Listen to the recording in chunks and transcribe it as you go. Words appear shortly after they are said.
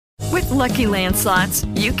Lucky Land Slots,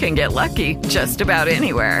 you can get lucky just about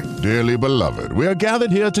anywhere. Dearly beloved, we are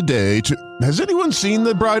gathered here today to... Has anyone seen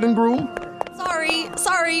the bride and groom?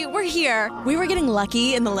 Sorry, we're here. We were getting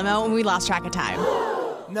lucky in the limo and we lost track of time.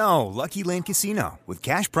 No, Lucky Land Casino, with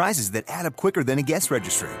cash prizes that add up quicker than a guest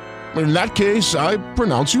registry. In that case, I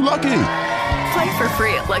pronounce you lucky. Play for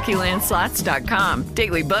free at LuckyLandSlots.com.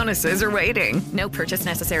 Daily bonuses are waiting. No purchase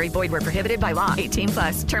necessary. Void where prohibited by law.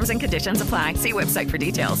 18+. Terms and conditions apply. See website for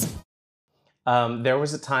details. There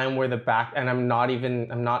was a time where and I'm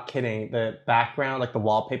not kidding, the background, like the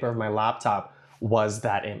wallpaper of my laptop was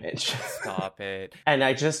that image. Stop it. And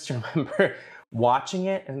I just remember watching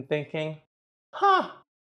it and thinking, I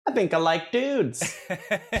think I like dudes.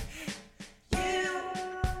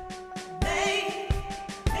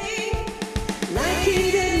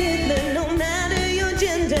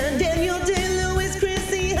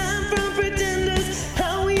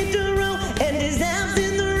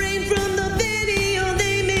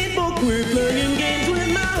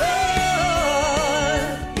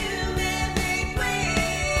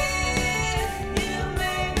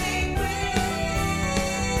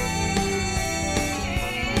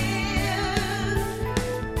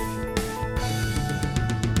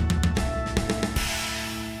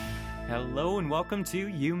 Welcome to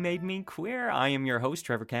You Made Me Queer. I am your host,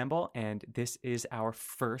 Trevor Campbell, and this is our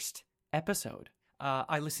first episode.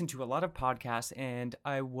 I listened to a lot of podcasts, and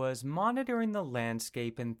I was monitoring the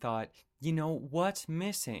landscape and thought, you know, what's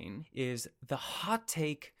missing is the hot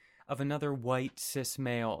take of another white cis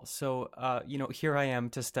male. So, here I am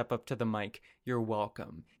to step up to the mic. You're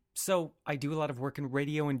welcome. So I do a lot of work in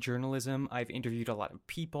radio and journalism. I've interviewed a lot of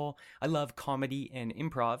people. I love comedy and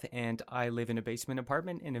improv, and I live in a basement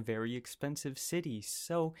apartment in a very expensive city.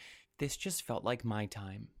 So this just felt like my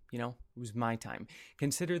time. It was my time.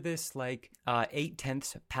 Consider this like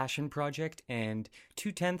 8/10 passion project and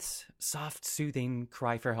 2/10 soft, soothing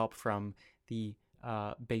cry for help from the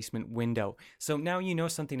basement window. So now you know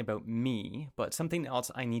something about me, but something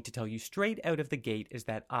else I need to tell you straight out of the gate is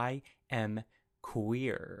that I am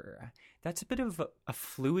queer. That's a bit of a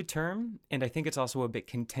fluid term, and I think it's also a bit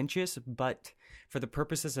contentious, but for the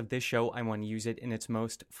purposes of this show, I want to use it in its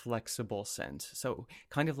most flexible sense. So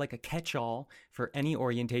kind of like a catch-all for any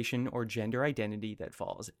orientation or gender identity that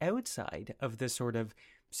falls outside of the sort of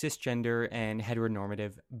cisgender and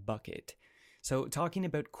heteronormative bucket. So talking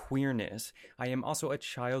about queerness, I am also a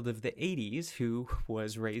child of the 80s who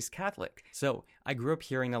was raised Catholic. So I grew up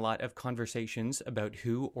hearing a lot of conversations about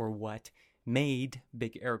who or what made,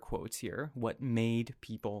 big air quotes here, what made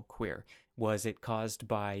people queer. Was it caused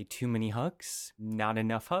by too many hugs? Not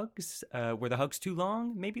enough hugs? Were the hugs too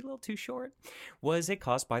long? Maybe a little too short? Was it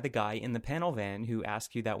caused by the guy in the panel van who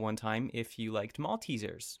asked you that one time if you liked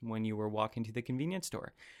Maltesers when you were walking to the convenience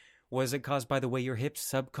store? Was it caused by the way your hips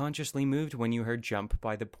subconsciously moved when you heard Jump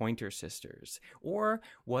by the Pointer Sisters? Or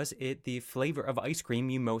was it the flavor of ice cream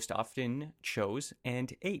you most often chose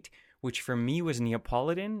and ate, which for me was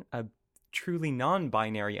Neapolitan, a truly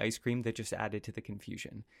non-binary ice cream that just added to the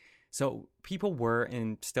confusion. So people were,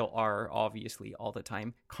 and still are, obviously, all the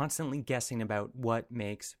time, constantly guessing about what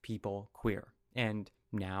makes people queer. And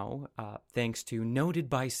now, thanks to noted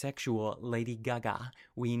bisexual Lady Gaga,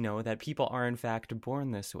 we know that people are in fact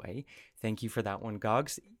born this way. Thank you for that one,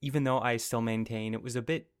 Gogs, even though I still maintain it was a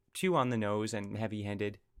bit too on the nose and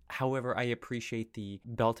heavy-handed. However, I appreciate the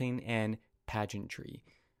belting and pageantry.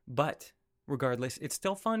 But regardless, it's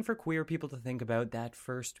still fun for queer people to think about that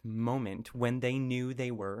first moment when they knew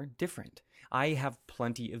they were different. I have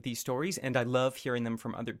plenty of these stories, and I love hearing them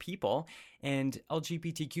from other people. And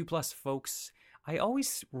LGBTQ plus folks, I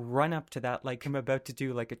always run up to that like I'm about to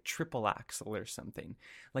do like a triple axel or something.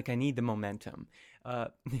 Like I need the momentum.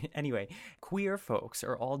 Anyway, queer folks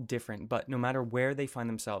are all different, but no matter where they find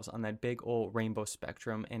themselves on that big old rainbow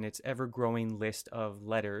spectrum and its ever-growing list of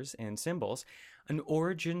letters and symbols, an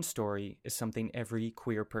origin story is something every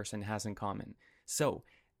queer person has in common. So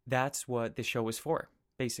that's what the show is for.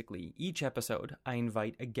 Basically, each episode, I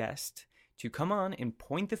invite a guest to come on and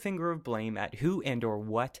point the finger of blame at who and or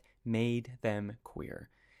what made them queer.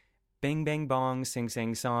 Bang, bang, bong, sing,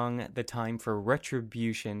 sing, song, the time for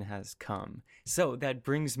retribution has come. So that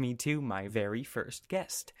brings me to my very first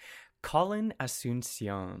guest, Colin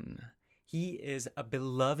Asuncion. He is a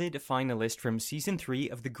beloved finalist from season 3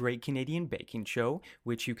 of The Great Canadian Baking Show,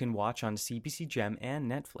 which you can watch on CBC Gem and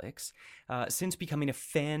Netflix. Since becoming a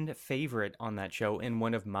fan favorite on that show and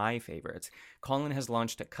one of my favorites, Colin has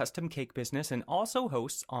launched a custom cake business and also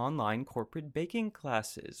hosts online corporate baking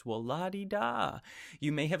classes. Well, la-di-da.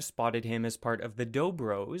 You may have spotted him as part of the Dough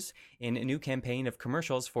Bros in a new campaign of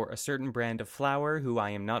commercials for a certain brand of flour, who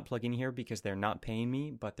I am not plugging here because they're not paying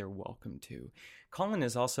me, but they're welcome to. Colin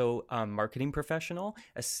is also a marketing professional,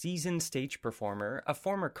 a seasoned stage performer, a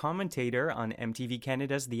former commentator on MTV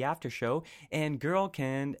Canada's The After Show, and girl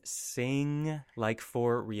can sing like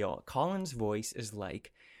for real. Colin's voice is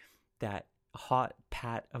like that hot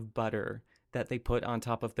pat of butter that they put on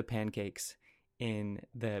top of the pancakes in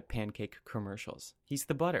the pancake commercials. He's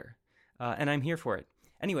the butter, and I'm here for it.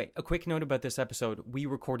 Anyway, a quick note about this episode. We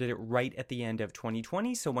recorded it right at the end of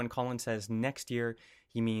 2020, so when Colin says next year,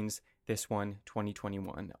 he means this one,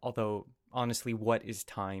 2021. Although, honestly, what is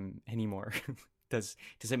time anymore? Does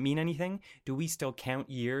it mean anything? Do we still count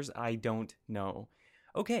years? I don't know.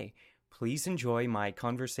 Okay, please enjoy my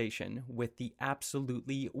conversation with the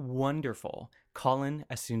absolutely wonderful Colin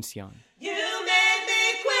Asuncion. You made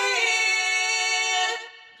me quit!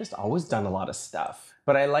 Just always done a lot of stuff.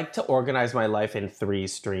 But I like to organize my life in 3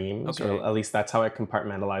 streams, or at least that's how I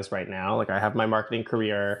compartmentalize right now. Like I have my marketing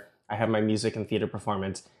career, I have my music and theater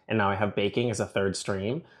performance, and now I have baking as a 3rd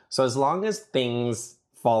stream. So as long as things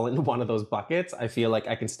fall into one of those buckets, I feel like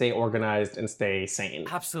I can stay organized and stay sane.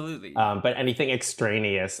 Absolutely. But anything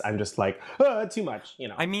extraneous, I'm just like, too much, you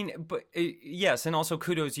know. I mean, but yes, and also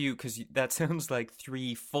kudos you, because that sounds like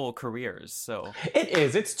 3 full careers. So it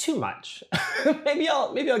is. It's too much. maybe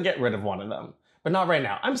I'll get rid of one of them. But not right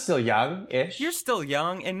now. I'm still young-ish. You're still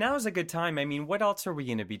young, and now's a good time. I mean, what else are we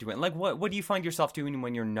going to be doing? Like, what do you find yourself doing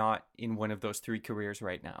when you're not in one of those 3 careers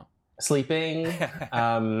right now? Sleeping.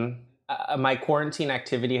 My quarantine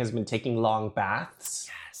activity has been taking long baths,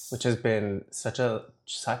 which has been such a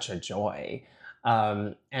joy.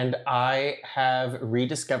 And I have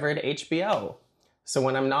rediscovered HBO. So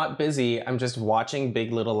when I'm not busy, I'm just watching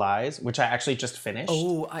Big Little Lies, which I actually just finished.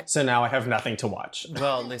 So now I have nothing to watch.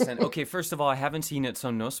 Well, listen. Okay, first of all, I haven't seen it, so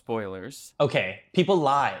no spoilers. Okay, people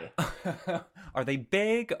lie. Are they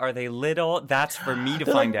big? Are they little? That's for me to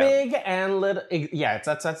find out. Big and little. Yeah,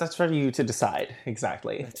 that's for you to decide.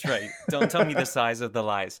 Exactly. That's right. Don't tell me the size of the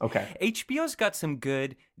lies. Okay. HBO's got some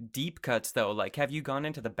good deep cuts, though. Like, have you gone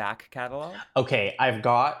into the back catalog? Okay,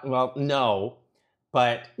 no.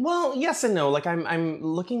 But, yes and no. Like, I'm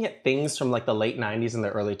looking at things from, like, the late 90s and the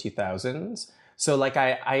early 2000s. So, like,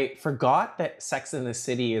 I forgot that Sex and the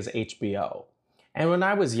City is HBO. And when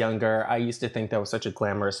I was younger, I used to think that was such a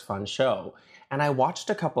glamorous, fun show. And I watched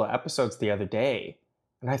a couple of episodes the other day,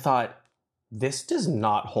 and I thought, this does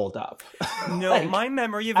not hold up. No, like, my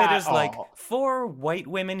memory of it is like 4 white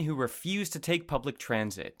women who refuse to take public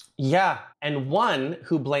transit. Yeah, and one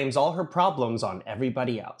who blames all her problems on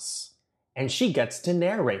everybody else. And she gets to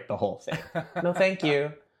narrate the whole thing. No, thank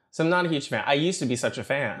you. So I'm not a huge fan. I used to be such a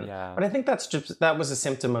fan. Yeah. But I think that was a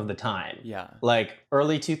symptom of the time. Yeah. Like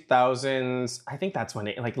early 2000s, I think that's when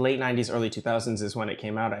late 90s, early 2000s is when it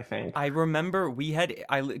came out, I think. I remember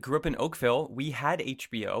I grew up in Oakville. We had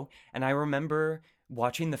HBO. And I remember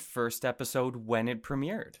watching the first episode when it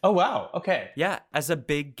premiered. Oh, wow. Okay. Yeah. As a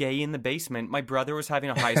big gay in the basement, my brother was having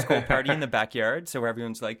a high school party in the backyard. So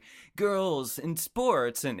everyone's like, girls and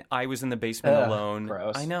sports. And I was in the basement alone.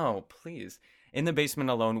 Gross. I know. Please. In the basement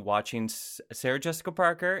alone watching Sarah Jessica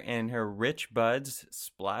Parker and her rich buds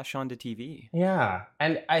splash onto TV. Yeah.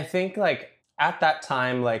 And I think like at that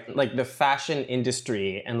time, like the fashion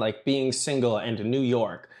industry and like being single and in New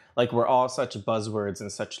York, like were all such buzzwords and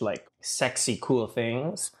such like sexy, cool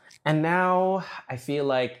things. And now I feel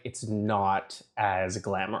like it's not as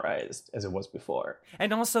glamorized as it was before.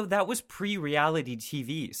 And also that was pre-reality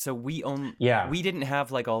TV. So we didn't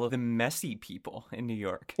have like all of the messy people in New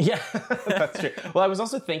York. Yeah, that's true. Well, I was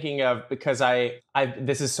also thinking of, because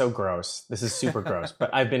this is so gross. This is super gross,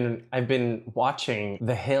 but I've been watching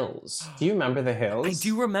The Hills. Do you remember The Hills? I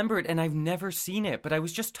do remember it, and I've never seen it, but I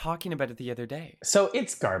was just talking about it the other day. So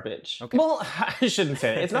it's garbage. Okay. Well, I shouldn't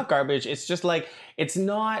say it. It's not garbage. It's just like, it's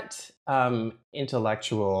not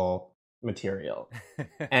intellectual material.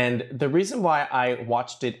 And the reason why I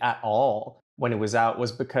watched it at all when it was out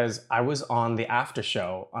was because I was on the after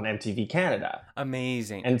show on MTV Canada.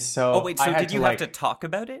 Amazing. And so oh wait, so did you have to like, talk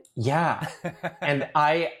about it? Yeah. And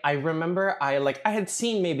I remember I had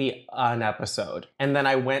seen maybe an episode, and then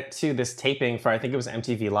I went to this taping for, I think it was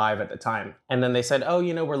MTV Live at the time. And then they said, oh,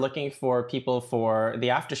 you know, we're looking for people for the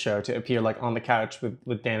after show to appear like on the couch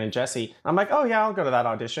with Dan and Jesse. I'm like, oh yeah, I'll go to that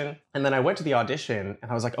audition. And then I went to the audition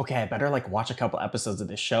and I was like, okay, I better like watch a couple episodes of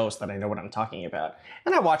this show so that I know what I'm talking about.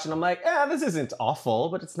 And I watched it and I'm like, this isn't awful,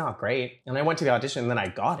 but it's not great. And I went to the audition and then I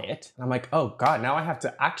got it. And I'm like, oh God, now I have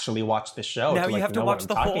to actually watch the show. Now to, like, you have to watch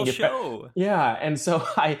the whole show. Yeah. And so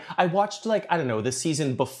I watched like, I don't know, the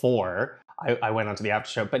season before I went onto the after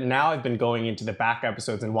show, but now I've been going into the back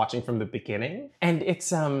episodes and watching from the beginning. And it's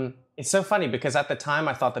so funny because at the time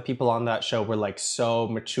I thought the people on that show were like so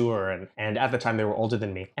mature and at the time they were older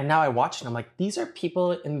than me. And now I watch it and I'm like, these are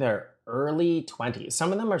people in their early 20s.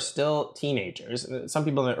 Some of them are still teenagers, some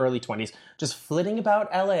people in their early 20s, just flitting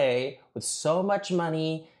about LA with so much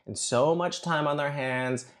money and so much time on their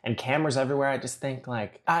hands and cameras everywhere. I just think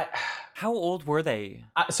like, how old were they?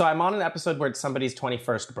 So I'm on an episode where it's somebody's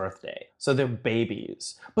 21st birthday. So they're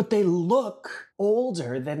babies, but they look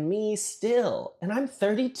older than me still. And I'm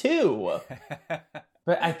 32.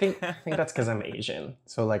 But I think that's because I'm Asian.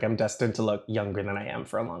 So like I'm destined to look younger than I am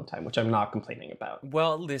for a long time, which I'm not complaining about.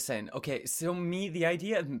 Well, listen, okay, so the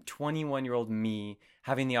idea of 21-year-old me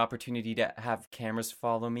having the opportunity to have cameras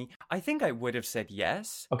follow me, I think I would have said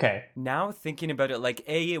yes. Okay. Now thinking about it, like,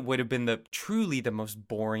 A, it would have been truly the most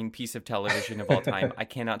boring piece of television of all time. I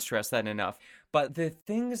cannot stress that enough. But the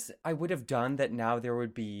things I would have done that now there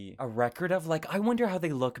would be a record of, like, I wonder how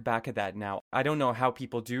they look back at that now. I don't know how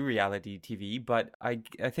people do reality TV, but I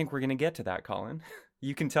think we're going to get to that, Colin.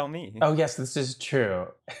 You can tell me. Oh, yes, this is true.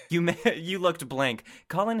 You looked blank.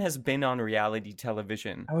 Colin has been on reality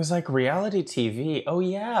television. I was like, reality TV? Oh,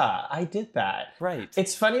 yeah, I did that. Right.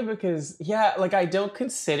 It's funny because, yeah, like I don't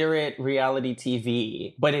consider it reality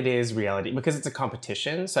TV, but it is reality because it's a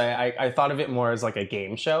competition. So I thought of it more as like a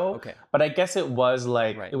game show. Okay. But I guess it was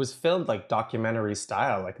like, Right. It was filmed like documentary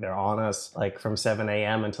style. Like they're on us like from 7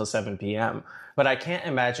 a.m. until 7 p.m. But I can't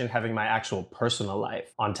imagine having my actual personal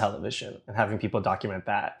life on television and having people document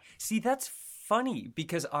that. See, that's funny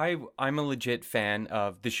because I'm a legit fan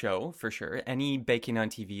of the show for sure. Any baking on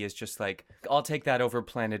TV is just like, I'll take that over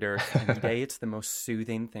planet Earth any day. It's the most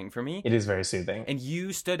soothing thing for me. It is very soothing. And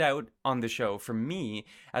you stood out on the show for me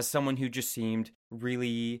as someone who just seemed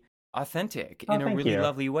really authentic in a really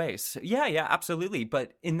lovely way. So, yeah, absolutely.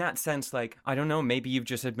 But in that sense, like, I don't know, maybe you've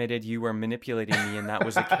just admitted you were manipulating me and that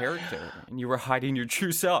was a character and you were hiding your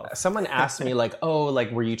true self. Someone asked me like, oh, like,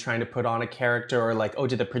 were you trying to put on a character? Or like, oh,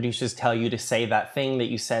 did the producers tell you to say that thing that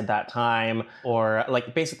you said that time? Or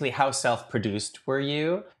like, basically, how self-produced were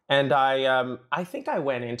you? And I think I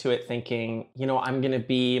went into it thinking, you know, I'm going to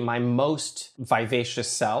be my most vivacious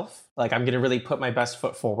self. Like, I'm going to really put my best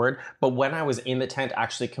foot forward. But when I was in the tent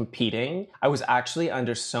actually competing, I was actually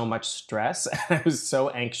under so much stress. And I was so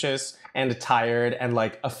anxious and tired and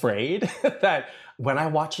like afraid that when I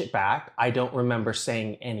watch it back, I don't remember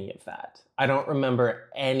saying any of that. I don't remember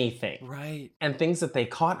anything. Right. And things that they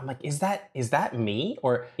caught, I'm like, is that me?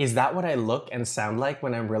 Or is that what I look and sound like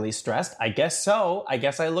when I'm really stressed? I guess so. I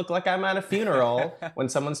guess I look like I'm at a funeral when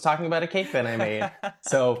someone's talking about a cake that I made.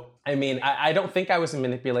 So, I mean, I don't think I was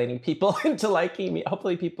manipulating people into liking me.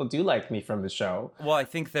 Hopefully people do like me from the show. Well, I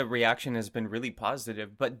think the reaction has been really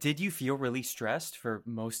positive, but did you feel really stressed for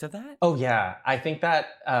most of that? Oh, yeah. I think that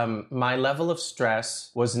my level of stress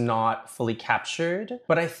was not fully captured,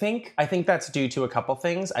 but I think that's due to a couple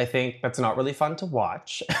things. I think that's not really fun to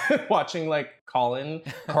watch, watching like Colin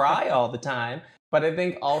cry all the time. But I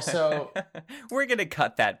think also... We're going to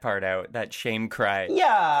cut that part out, that shame cry.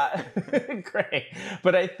 Yeah, great.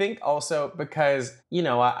 But I think also because, you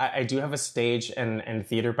know, I do have a stage and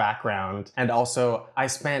theater background. And also I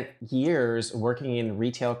spent years working in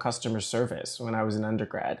retail customer service when I was an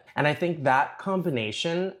undergrad. And I think that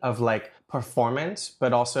combination of like performance,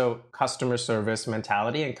 but also customer service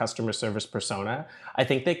mentality and customer service persona, I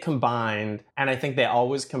think they combined, and I think they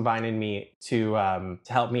always combine in me to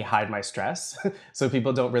help me hide my stress, so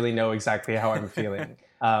people don't really know exactly how I'm feeling.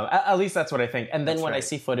 At least that's what I think. And then That's when right. I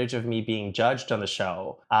see footage of me being judged on the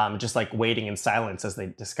show, just like waiting in silence as they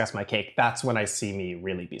discuss my cake, that's when I see me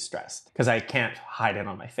really be stressed. Because I can't hide it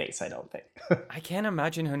on my face, I don't think. I can't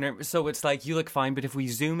imagine how nervous. So it's like, you look fine, but if we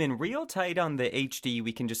zoom in real tight on the HD,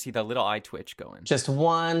 we can just see that little eye twitch going. Just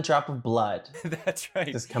one drop of blood That's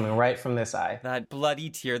right. just coming right from this eye. That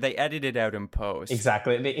bloody tear. They edited out in post.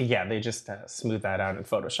 Exactly. They just smooth that out in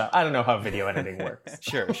Photoshop. I don't know how video editing works.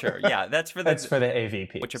 Sure. Yeah, that's for the That's for the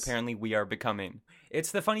AVPs. which apparently we are becoming.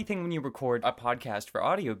 It's the funny thing when you record a podcast for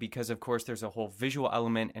audio because, of course, there's a whole visual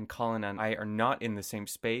element, and Colin and I are not in the same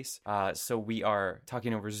space. So we are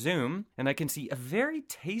talking over Zoom, and I can see a very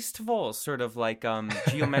tasteful sort of like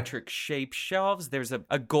geometric shape shelves. There's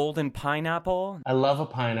a golden pineapple. I love a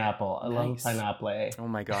pineapple. I love a Nice. pineapple. Oh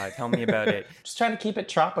my God, tell me about it. Just trying to keep it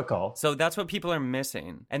tropical. So that's what people are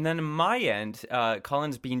missing. And then on my end,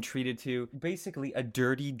 Colin's being treated to basically a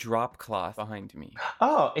dirty drop cloth behind me.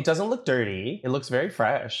 Oh, it doesn't look dirty. It looks very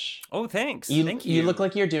fresh. Oh, thanks. You, Thank you. You look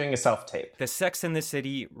like you're doing a self-tape. The Sex and the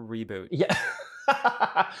City reboot. Yeah.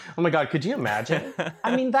 Oh my God, could you imagine?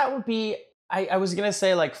 I mean, that would be... I was going to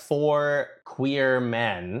say like 4 queer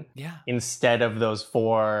men Yeah. instead of those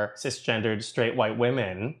 4 cisgendered straight white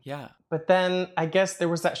women. Yeah. But then I guess there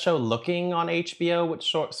was that show Looking on HBO,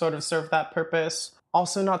 which sort of served that purpose.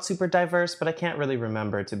 Also not super diverse, but I can't really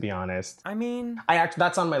remember, to be honest. I mean,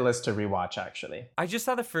 That's on my list to rewatch, actually. I just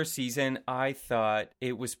saw the first season. I thought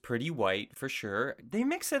it was pretty white for sure. They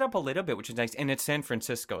mix it up a little bit, which is nice. And it's San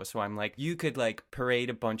Francisco. So I'm like, you could like parade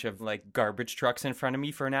a bunch of like garbage trucks in front of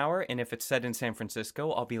me for an hour. And if it's set in San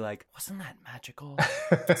Francisco, I'll be like, wasn't that magical?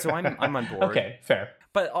 So I'm on board. Okay, fair.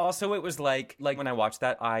 But also it was like when I watched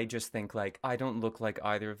that, I just think like, I don't look like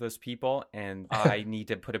either of those people. And I need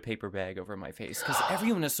to put a paper bag over my face because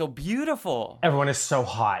everyone is so beautiful. Everyone is so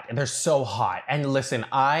hot, and they're so hot. And listen,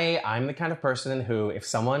 I'm the kind of person who,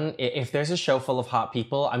 if there's a show full of hot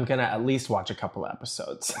people, I'm gonna at least watch a couple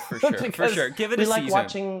episodes. For sure, for sure. Give it a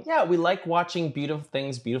season. We like watching beautiful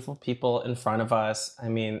things, beautiful people in front of us. I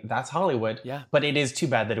mean, that's Hollywood. Yeah. But it is too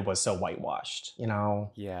bad that it was so whitewashed, you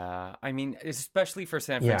know? Yeah. I mean, especially for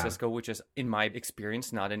San Francisco, which is, in my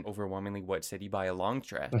experience, not an overwhelmingly white city by a long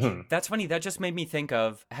stretch. Mm-hmm. That's funny. That just made me think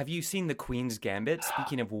of, have you seen The Queen's Gambit?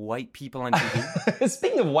 Speaking of white people on TV.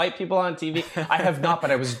 Speaking of white people on TV, I have not, but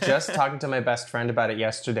I was just talking to my best friend about it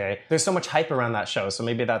yesterday. There's so much hype around that show, so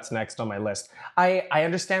maybe that's next on my list. I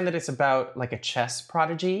understand that it's about like a chess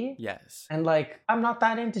prodigy. Yes. And like, I'm not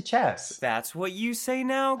that into chess. That's what you say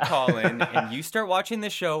now, Colin. And you start watching the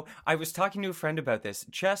show. I was talking to a friend about this.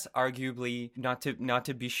 Chess, arguably, not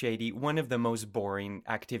to be shady, one of the most boring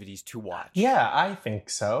activities to watch. Yeah, I think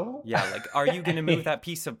so. Yeah, like, are you going to move that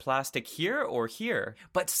piece of plastic here or here?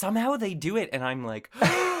 But somehow they do it, and I'm like,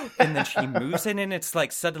 and then she moves it, and it's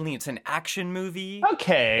like, suddenly it's an action movie.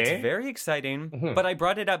 Okay. It's very exciting. But I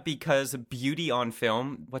brought it up because Beauty on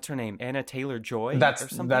Film, what's her name? Anna Taylor-Joy or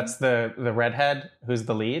something? That's the redhead who's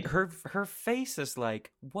the lead? Her face is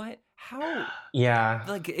like, what? How? Yeah.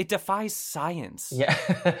 Like, it defies science. Yeah.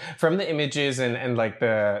 From the images and like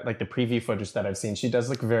the preview footage that I've seen, she does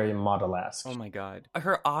look very model-esque. Oh my God.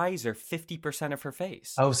 Her eyes are 50% of her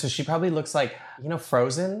face. Oh, so she probably looks like,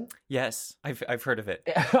 Frozen? Yes, I've heard of it.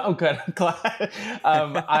 Oh, good. I'm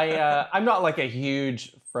glad. I'm not like a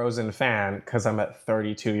huge Frozen fan because I'm a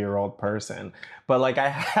 32-year-old person, but like I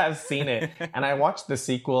have seen it, and I watched the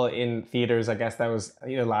sequel in theaters. I guess that was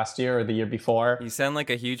either last year or the year before. You sound like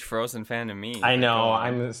a huge Frozen fan to me. I know,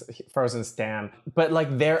 I'm a Frozen stan, but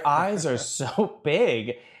like their eyes are so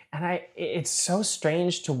big, and it's so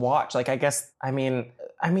strange to watch. Like I mean,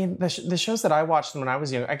 the shows that I watched when I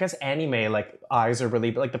was young, I guess anime, like eyes are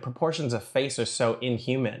really, like the proportions of face are so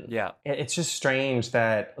inhuman. Yeah. It's just strange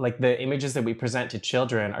that like the images that we present to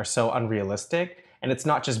children are so unrealistic, and it's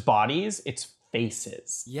not just bodies, it's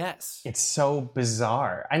faces. Yes. It's so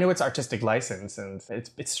bizarre. I know it's artistic license, and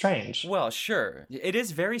it's strange. Well, sure. It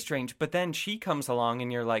is very strange, but then she comes along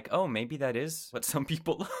and you're like, oh, maybe that is what some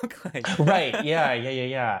people look like. Right. Yeah.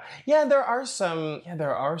 Yeah, there are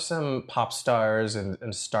some pop stars and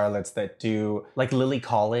starlets that do, like Lily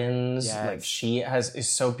Collins. Yes. Like she is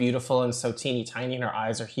so beautiful and so teeny tiny, and her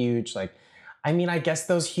eyes are huge. Like, I mean, I guess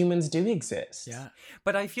those humans do exist. Yeah.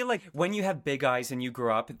 But I feel like when you have big eyes and you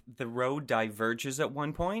grow up, the road diverges at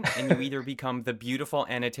one point, and you either become the beautiful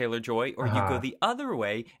Anna Taylor-Joy, or you go the other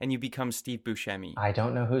way and you become Steve Buscemi. I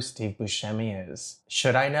don't know who Steve Buscemi is.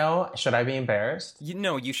 Should I know? Should I be embarrassed?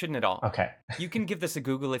 No, you shouldn't at all. Okay. You can give this a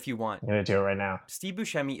Google if you want. I'm going to do it right now. Steve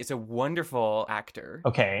Buscemi is a wonderful actor.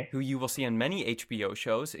 Okay. Who you will see on many HBO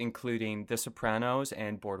shows, including The Sopranos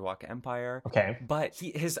and Boardwalk Empire. Okay. But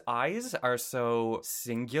his eyes are so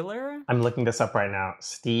singular. I'm looking this up right now.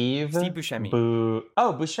 Steve Buscemi.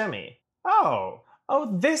 Buscemi. Oh,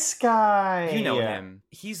 this guy. You know him.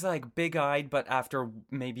 He's like big-eyed, but after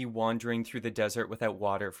maybe wandering through the desert without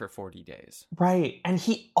water for 40 days. Right. And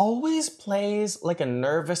he always plays like a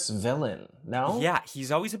nervous villain, no? Yeah, he's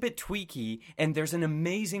always a bit tweaky. And there's an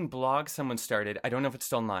amazing blog someone started. I don't know if it's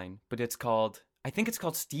still online, but it's called I think it's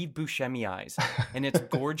called Steve Buscemi eyes. And it's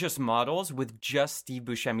gorgeous models with just Steve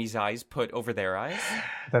Buscemi's eyes put over their eyes.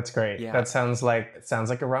 That's great. Yeah. That sounds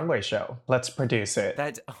like a runway show. Let's produce it.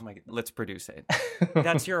 Oh my God, let's produce it.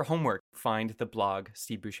 That's your homework. Find the blog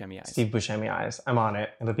Steve Buscemi eyes. Steve Buscemi eyes. I'm on it.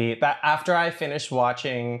 It'll be that after I finish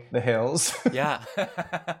watching The Hills. Yeah.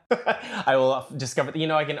 I will discover,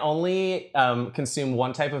 I can only consume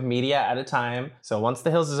one type of media at a time. So once The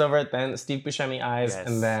Hills is over, then Steve Buscemi eyes, Yes.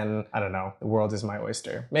 and then, I don't know, the world is my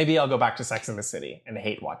oyster. Maybe I'll go back to Sex and the City and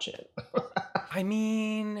hate watch it. I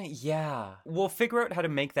mean, yeah. We'll figure out how to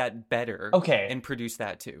make that better. Okay. And produce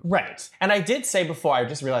that too. Right. And I did say before, I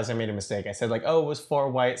just realized I made a mistake. I said it was 4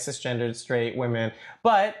 white, cisgendered, straight women.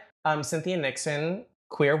 But Cynthia Nixon,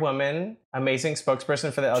 queer woman, amazing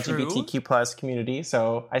spokesperson for the LGBTQ plus community.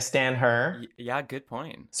 So I stan her. Yeah, good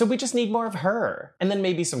point. So we just need more of her. And then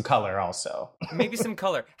maybe some color also. Maybe some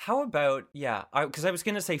color. How about, because I was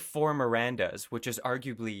going to say 4 Mirandas, which is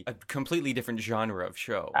arguably a completely different genre of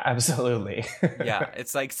show. Absolutely. Yeah,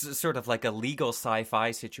 it's like sort of like a legal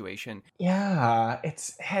sci-fi situation. Yeah,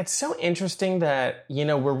 it's so interesting that,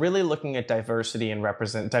 we're really looking at diversity and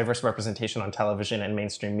diverse representation on television and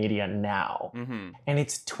mainstream media now. Mm-hmm. And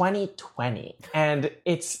it's 2020. And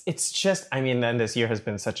it's just, then this year has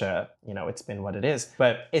been such a, it's been what it is.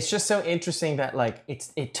 But it's just so interesting that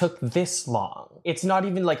it took this long. It's not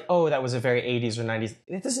even like, that was a very 80s or 90s.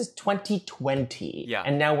 This is 2020. Yeah.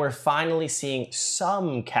 And now we're finally seeing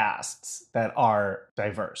some casts that are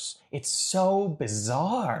diverse. It's so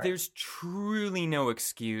bizarre. There's truly no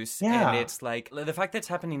excuse. Yeah. And it's like, the fact that's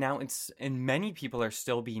happening now, and many people are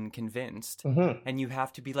still being convinced. Mm-hmm. And you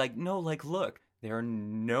have to be like, no, look, there are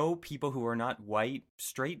no people who are not white,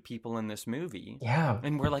 straight people in this movie. Yeah.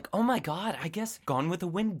 And we're like, oh my God, I guess Gone with the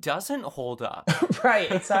Wind doesn't hold up.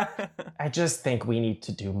 Right, exactly. I just think we need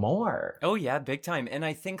to do more. Oh yeah, big time. And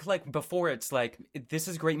I think before it's like, this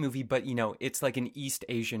is a great movie, but it's like an East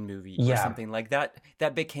Asian movie or something like that.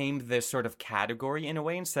 That became this sort of category in a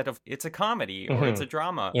way instead of it's a comedy or it's a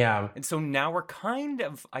drama. Yeah. And so now we're kind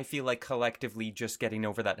of, I feel like collectively just getting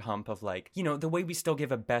over that hump of the way we still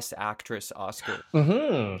give a Best Actress Oscar.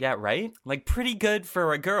 Mm-hmm. Yeah, right? Pretty good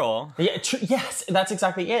for a girl. Yeah, yes, that's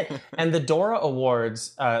exactly it. And the Dora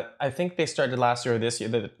Awards, I think they started last year or this year,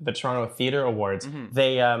 the Toronto Theatre Awards,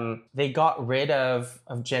 they got rid of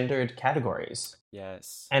gendered categories.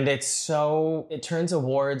 Yes. And it turns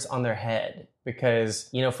awards on their head because,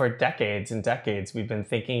 for decades and decades, we've been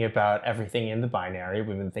thinking about everything in the binary.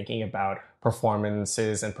 We've been thinking about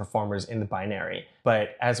performances and performers in the binary.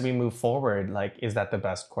 But as we move forward, is that the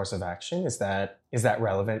best course of action? Is that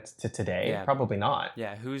relevant to today? Yeah. Probably not.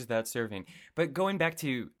 Yeah, who's that serving? But going back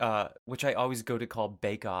to, which I always go to call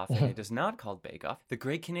Bake Off, and it is not called Bake Off, the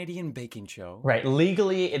Great Canadian Baking Show. Right.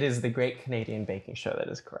 Legally, it is the Great Canadian Baking Show. That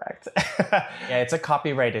is correct. Yeah, it's a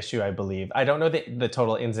copyright issue, I believe. I don't know the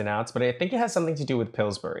total ins and outs, but I think it has something to do with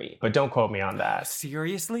Pillsbury. But don't quote me on that.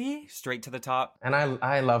 Seriously? Straight to the top? And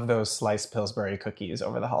I love those sliced Pillsbury cookies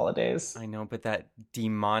over the holidays. I know, but that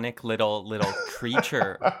demonic little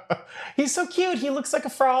creature. He's so cute. He looks like a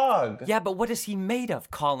frog. Yeah, but what is he made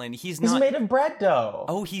of, Colin? He's made of bread dough.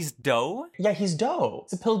 Oh, he's dough? Yeah, he's dough.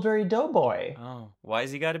 It's a Pillsbury Doughboy. Oh, why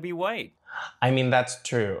has he got to be white? That's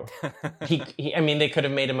true. They could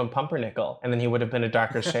have made him a pumpernickel, and then he would have been a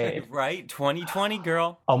darker shade. Right? 2020,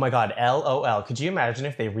 girl. Oh my God, LOL. Could you imagine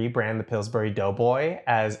if they rebrand the Pillsbury Doughboy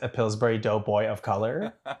as a Pillsbury Doughboy of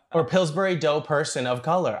color? Or Pillsbury Dough person of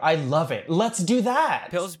color? I love it. Let's do that.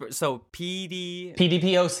 Pillsbury, so PD...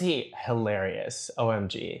 PDPOC. Hilarious.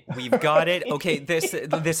 OMG. We've got it. Okay, this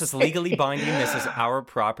is legally binding. This is our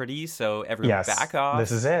property, so everyone back off.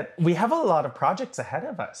 This is it. We have a lot of projects ahead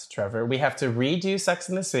of us, Trevor. We have to redo Sex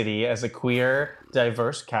and the City as a queer,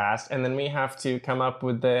 diverse cast, and then we have to come up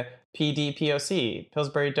with the PDPOC,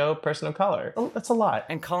 Pillsbury Dough person of color. Oh, that's a lot.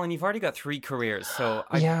 And Colin, you've already got 3 careers, so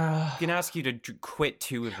I'm going to ask you to quit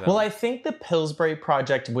 2 of them. Well, I think the Pillsbury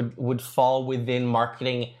project would fall within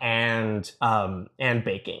marketing and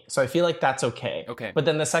baking. So I feel like that's okay. Okay. But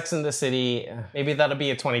then the Sex and the City, maybe that'll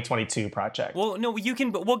be a 2022 project. Well, no,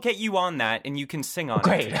 we'll get you on that and you can sing on it.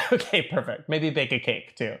 Great. Okay, perfect. Maybe bake a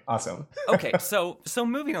cake too. Awesome. Okay, so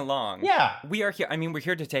moving along. Yeah. We are here. We're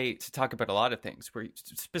here today to talk about a lot of things. We're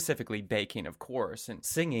specifically baking, of course, and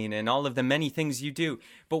singing and all of the many things you do.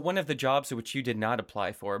 But one of the jobs which you did not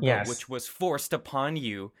apply for, but which was forced upon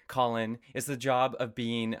you, Colin, is the job of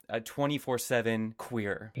being a 24/7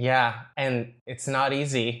 queer. Yeah, and it's not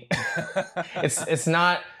easy. It's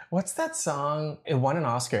not What's that song? It won an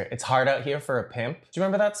Oscar. It's Hard Out Here for a Pimp. Do you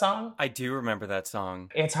remember that song? I do remember that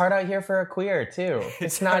song. It's hard out here for a queer, too.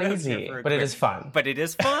 It's not easy, but it is fun. But it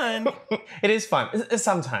is fun. It is fun.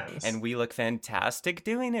 Sometimes. And we look fantastic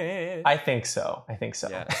doing it. I think so.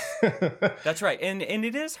 Yeah. That's right. And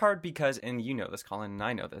it is hard because, and you know this, Colin, and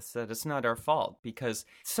I know this, that it's not our fault because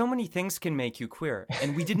so many things can make you queer.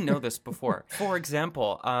 And we didn't know this before. For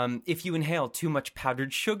example, if you inhale too much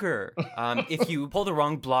powdered sugar, if you pull the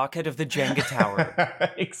wrong block out of the Jenga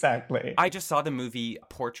tower. Exactly. I just saw the movie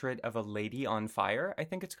Portrait of a Lady on Fire, I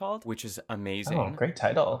think it's called, which is amazing. Oh, great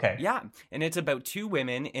title. Okay. Yeah. And it's about two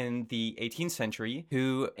women in the 18th century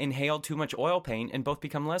who inhale too much oil paint and both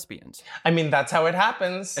become lesbians. I mean, that's how it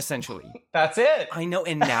happens. Essentially. That's it. I know.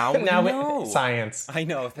 And now we know. Science. I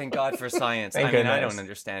know. Thank God for science. Thank I mean, goodness. I don't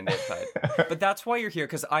understand it, but that's why you're here,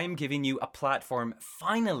 because I am giving you a platform,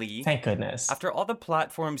 finally. Thank goodness. After all the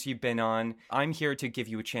platforms you've been on, I'm here to give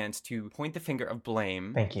you a chance to point the finger of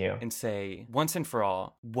blame. Thank you. And say, once and for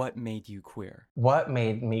all, what made you queer? What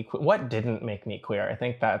made me what didn't make me queer? I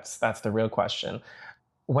think that's the real question.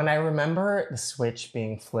 When I remember the switch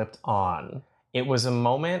being flipped on, it was a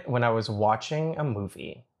moment when I was watching a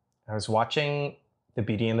movie. I was watching The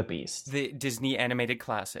Beauty and the Beast. The Disney animated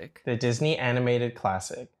classic. The Disney animated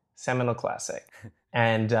classic, seminal classic.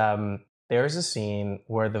 And there's a scene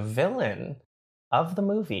where the villain of the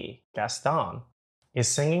movie, Gaston, is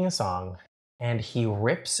singing a song and he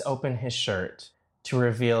rips open his shirt to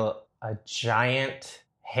reveal a giant,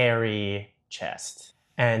 hairy chest.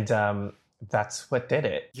 And that's what did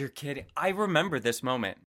it. You're kidding. I remember this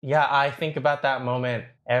moment. Yeah, I think about that moment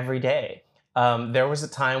every day. There was a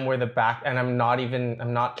time where and I'm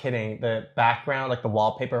not kidding, the background, like the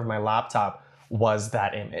wallpaper of my laptop was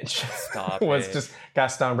that image. Stop was it. just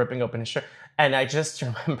Gaston ripping open his shirt. And I just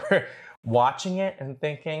remember watching it and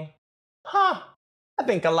thinking, I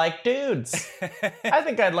think I like dudes. I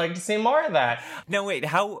think I'd like to see more of that. No, wait,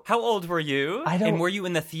 how old were you? I don't... And were you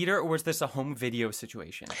in the theater or was this a home video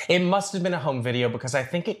situation? It must have been a home video because I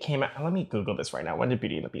think it came out... Let me Google this right now. When did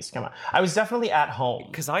Beauty and the Beast come out? I was definitely at home.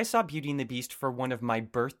 Because I saw Beauty and the Beast for one of my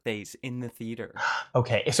birthdays in the theater.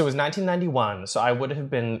 Okay, so it was 1991, so I would have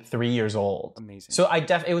been 3 years old. Amazing. So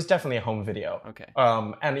it was definitely a home video. Okay.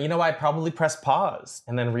 And you know, I probably pressed pause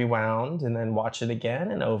and then rewound and then watch it again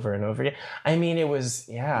and over again. I mean, it was,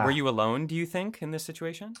 yeah. Were you alone, do you think, in this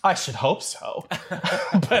situation? I should hope so,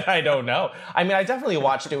 but I don't know. I mean, I definitely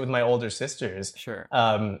watched it with my older sisters. Sure.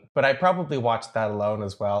 But I probably watched that alone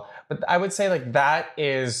as well. But I would say like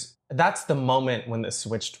that's the moment when the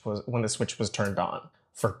switch was turned on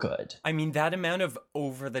for good. I mean, that amount of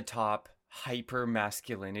over-the-top hyper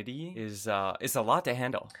masculinity is a lot to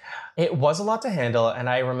handle. It was a lot to handle, and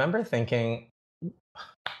I remember thinking,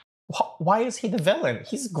 why is he the villain?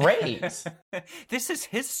 He's great. This is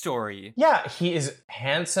his story. Yeah, he is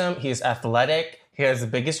handsome, he is athletic, he has the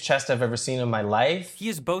biggest chest I've ever seen in my life. He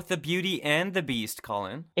is both the Beauty and the Beast,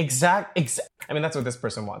 Colin. I mean, that's what this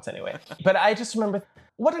person wants anyway. But I just remember,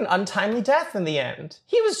 what an untimely death in the end.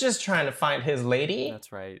 He was just trying to find his lady.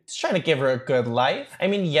 That's right. He's trying to give her a good life. I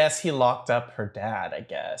mean, yes, he locked up her dad, I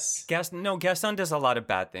guess. Gaston does a lot of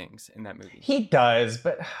bad things in that movie. He does,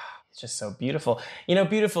 but... It's just so beautiful. You know,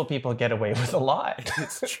 beautiful people get away with a lot.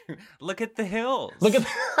 It's true. Look at the hills. Look at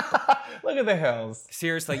the hills.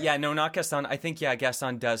 Seriously, yeah, no, not Gaston. I think, yeah,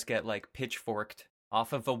 Gaston does get, like, pitchforked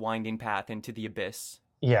off of a winding path into the abyss.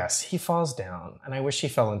 Yes, he falls down, and I wish he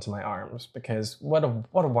fell into my arms because what a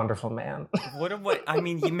wonderful man. I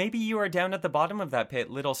mean, maybe you are down at the bottom of that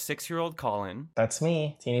pit, little 6-year-old Colin. That's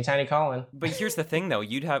me, teeny tiny Colin. But here's the thing, though.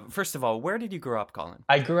 First of all, where did you grow up, Colin?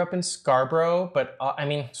 I grew up in Scarborough, but I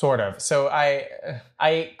mean, sort of. So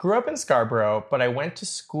I grew up in Scarborough, but I went to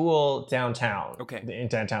school downtown. Okay. In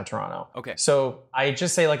downtown Toronto. Okay. So I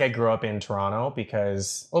just say like I grew up in Toronto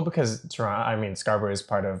because Toronto. I mean, Scarborough is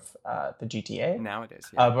part of the GTA. Now it is.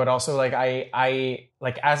 Yeah. But also, like, I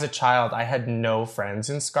like, as a child, I had no friends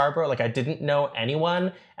in Scarborough. Like, I didn't know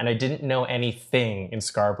anyone, and I didn't know anything in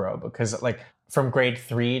Scarborough because, like, from grade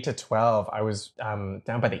 3 to 12, I was down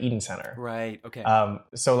by the Eden Center. Right, okay.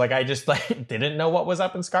 So, like, I just, like, didn't know what was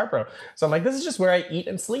up in Scarborough. So I'm like, this is just where I eat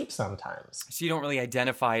and sleep sometimes. So you don't really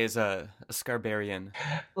identify as a Scarbarian?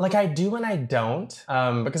 Like, I do and I don't.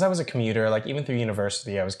 Because I was a commuter. Like, even through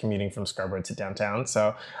university, I was commuting from Scarborough to downtown.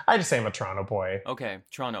 So I just say I'm a Toronto boy. Okay,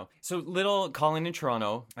 Toronto. So little Colin in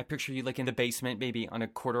Toronto, I picture you, like, in the basement, maybe on a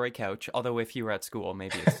corduroy couch. Although if you were at school,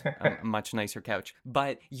 maybe it's a much nicer couch.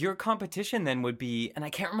 But your competition then them would be, and I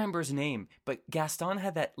can't remember his name, but Gaston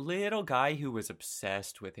had that little guy who was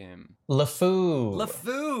obsessed with him. LeFou.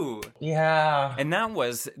 LeFou! Yeah. And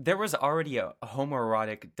there was already a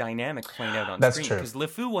homoerotic dynamic playing out on That's screen. true. Because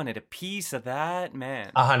LeFou wanted a piece of that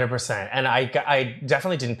man. 100%. And I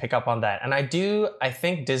definitely didn't pick up on that. And I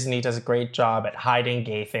think Disney does a great job at hiding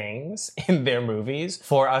gay things in their movies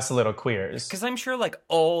for us little queers. Because I'm sure like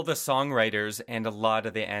all the songwriters and a lot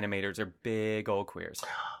of the animators are big old queers.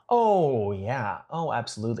 Oh yeah, oh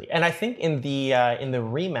absolutely. And I think in the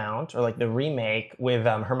remount or like the remake with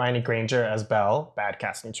Hermione Granger as Belle, bad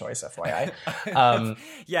casting choice, FYI.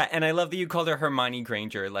 Yeah, and I love that you called her Hermione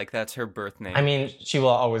Granger, like that's her birth name. I mean, she will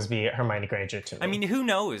always be Hermione Granger to me. I mean, who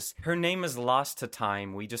knows? Her name is lost to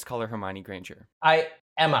time. We just call her Hermione Granger.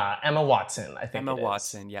 Emma Watson, I think. Emma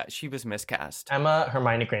Watson, yeah, she was miscast. Emma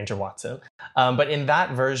Hermione Granger Watson. But in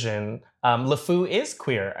that version, LeFou is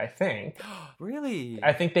queer, I think. Really?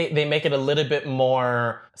 I think they make it a little bit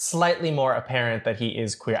more, slightly more apparent that he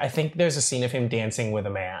is queer. I think there's a scene of him dancing with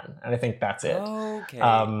a man, and I think that's it. Okay.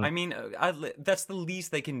 I mean, that's the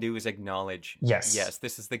least they can do is acknowledge, yes,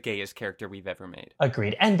 this is the gayest character we've ever made.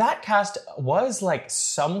 Agreed. And that cast was like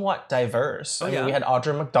somewhat diverse. Oh, I mean, yeah? we had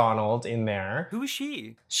Audra McDonald in there. Who is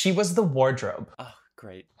she? She was the wardrobe. Oh,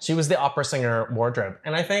 great. She was the opera singer wardrobe.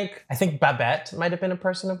 And I think Babette might have been a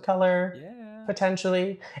person of color. Yeah.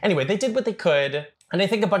 Potentially. Anyway, they did what they could. And I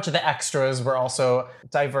think a bunch of the extras were also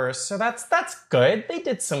diverse. So that's good. They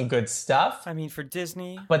did some good stuff. I mean, for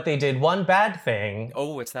Disney. But they did one bad thing.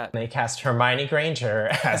 Oh, what's that? They cast Hermione Granger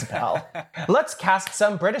as Belle. Let's cast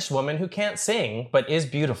some British woman who can't sing, but is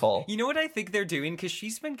beautiful. You know what I think they're doing? Because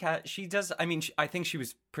I think she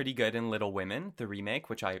was pretty good in Little Women, the remake,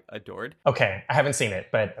 which I adored. Okay, I haven't seen it,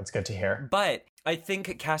 but that's good to hear. But I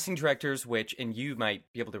think casting directors, and you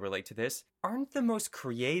might be able to relate to this, aren't the most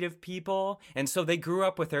creative people. And so they grew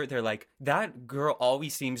up with her. They're like, that girl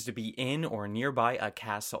always seems to be in or nearby a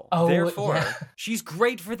castle. Oh, therefore, yeah. she's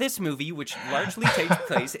great for this movie, which largely takes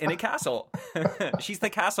place in a castle. She's the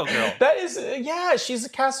castle girl. That is, she's a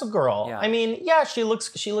castle girl. Yeah. I mean, she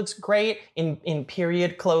looks great in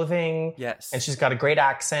period clothing. Yes. And she's got a great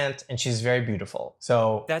accent, and she's very beautiful.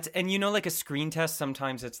 So And like a screen test,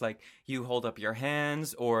 sometimes it's like you hold up your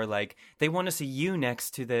hands, or like they want to see you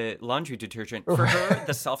next to the laundry detergent. For her,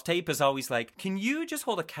 the self-tape is always like, can you just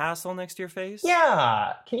hold a castle next to your face?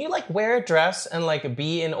 yeah, can you like wear a dress and like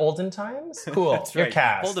be in olden times? Cool. That's You're right.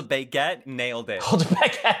 cast. Hold a baguette, nailed it. Hold a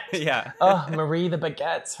baguette. Yeah. Oh, Marie the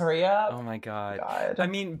Baguettes, hurry up. Oh my God. God. I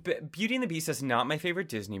mean, Beauty and the Beast is not my favorite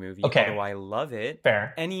Disney movie, Okay. although I love it.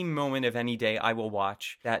 Fair. Any moment of any day, I will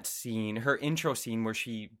watch that scene, her intro scene where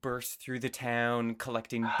she bursts through the town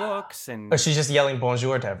collecting books and... Or she's just yelling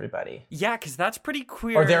bonjour to everybody. Yeah, because that's pretty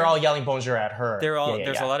queer. Or they're all yelling bonjour at her.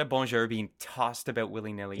 There's a lot of bonjour being tossed about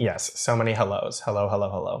willy-nilly. Yes, so many hellos. Hello, hello,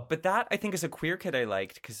 hello. But that, I think, is a queer kid I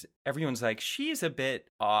liked, because everyone's like, she's a bit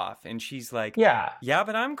off. And she's like, Yeah. Yeah,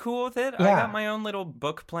 but I'm cool with it. I Yeah. got my own little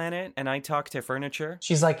book planet, and I talk to furniture.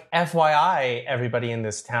 She's like, FYI, everybody in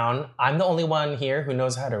this town, I'm the only one here who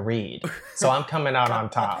knows how to read. So I'm coming out on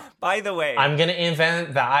top. By the way, I'm going to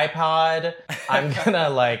invent the iPod. I'm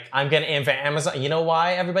going to invent Amazon. You know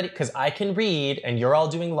why, everybody? Because I can read and you're all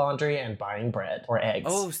doing laundry and buying bread or eggs.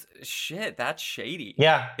 oh, shit, that's shady.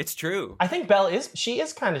 Yeah. It's true. I think Belle is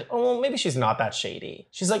kind of, well, maybe she's not that shady.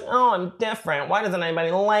 She's like, oh, I'm different. Why doesn't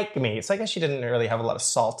anybody like me? So I guess she didn't really have a lot of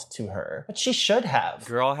salt to her, but she should have.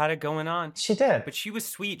 Girl had it going on. She did. But she was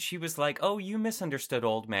sweet. She was like, oh, you misunderstood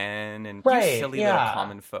old man and Right, you silly yeah. little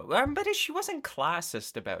common folk. But she wasn't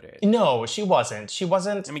classist about it. No, she wasn't. She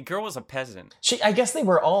wasn't. I mean, girl was a peasant. I guess they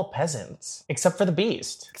were all peasants, except for the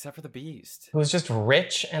Beast, Except for the Beast. who was just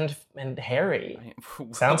rich and hairy.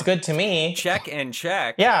 I- Sounds good to me. Check and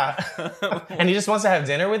check. Yeah. And he just wants to have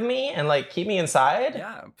dinner with me and like keep me inside.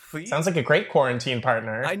 Yeah, please. Sounds like a great quarantine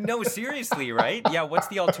partner. I know, seriously, right? Yeah, what's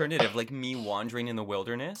the alternative? Like me wandering in the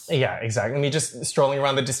wilderness? Yeah, exactly. Me just strolling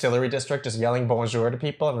around the distillery district, just yelling bonjour to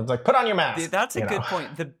people, and it's like, put on your mask. That's a you good know?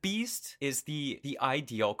 point. The Beast is the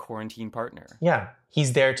ideal quarantine partner. Yeah.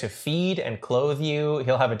 He's there to feed and clothe you.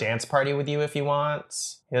 He'll have a dance party with you if he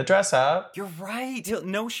wants. He'll dress up. You're right.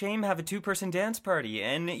 No shame, have a 2-person dance party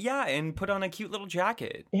and put on a cute little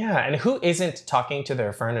jacket. Yeah, and who isn't talking to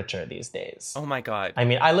their furniture these days? Oh my God. I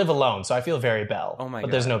mean, I live alone, so I feel very Belle. Oh my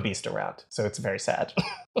But there's God. no Beast around, so it's very sad.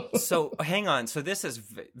 So hang on. So this is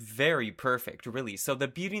very perfect, really. So the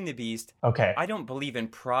Beauty and the Beast, Okay. I don't believe in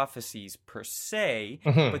prophecies per se,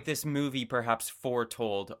 Mhm. but this movie perhaps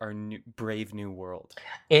foretold our brave new world.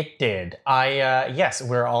 It did. Yes,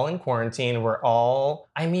 we're all in quarantine.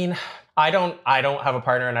 I mean, I don't have a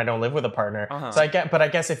partner and I don't live with a partner. So I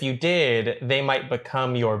guess if you did, they might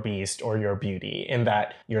become your beast or your beauty in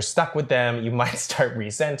that you're stuck with them. You might start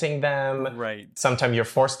resenting them. Right. Sometimes you're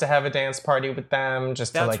forced to have a dance party with them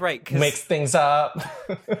just to That's right, 'cause mix things up.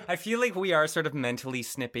 I feel like we are sort of mentally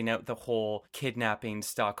snipping out the whole kidnapping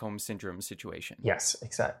Stockholm syndrome situation. Yes,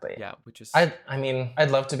 exactly. Yeah, which is... I mean,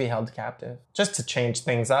 I'd love to be held captive just to change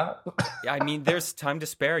things up. I mean, there's time to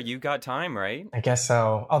spare. You got time, right? I guess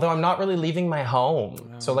so. Although I'm not really leaving my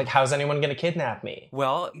home. So, like, how's anyone going to kidnap me?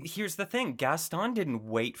 Well, here's the thing. Gaston didn't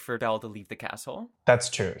wait for Belle to leave the castle. That's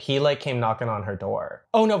true. He, like, came knocking on her door.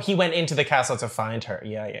 Oh, no, he went into the castle to find her.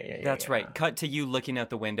 Yeah. That's right. Cut to you looking out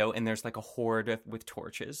the window, and there's, like, a horde with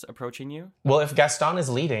torches approaching you. Well, if Gaston is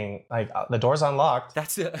leading, like, the door's unlocked.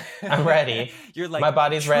 That's it. I'm ready. You're like, my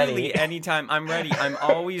body's ready. Anytime. I'm ready. I'm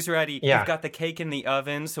always ready. Yeah. You've got the cake in the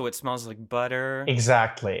oven, so it smells like butter.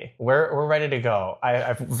 Exactly. We're ready to go.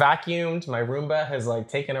 I've vacuumed. My Roomba has, like,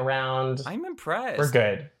 taken a round. I'm impressed. We're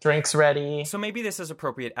good. Drinks ready. So maybe this is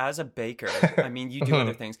appropriate as a baker. I mean, you do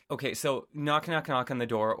other things. Okay, so knock on the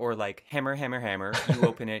door, or like hammer. You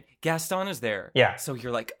open it. Gaston is there. Yeah. So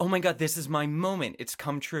you're like, oh my God, this is my moment. It's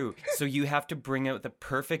come true. So you have to bring out the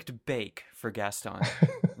perfect bake for Gaston.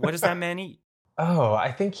 What does that man eat? Oh,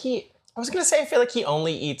 I think I was going to say, I feel like he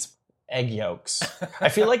only eats egg yolks. I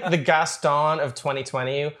feel like the Gaston of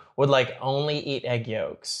 2020 would like only eat egg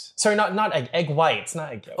yolks. Sorry, not egg whites,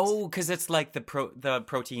 not egg yolks. Oh, because it's like the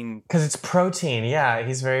protein. Because it's protein, yeah.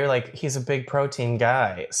 He's a big protein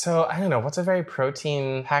guy. So I don't know, what's a very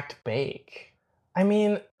protein-packed bake? I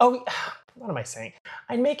mean, what am I saying?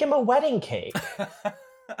 I'd make him a wedding cake.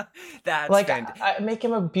 That's like I make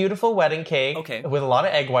him a beautiful wedding cake with a lot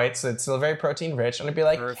of egg whites, so it's still very protein rich, and I'd be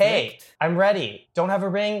like, Perfect. Hey, I'm ready. Don't have a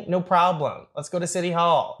ring? No problem. Let's go to City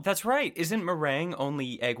Hall. That's right. Isn't meringue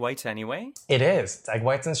only egg whites anyway? It is. It's egg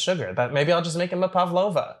whites and sugar. Maybe I'll just make him a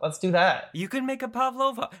pavlova. Let's do that. You can make a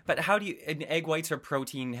pavlova, but and egg whites are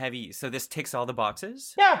protein heavy, so this ticks all the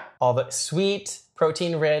boxes? Yeah. All the sweet,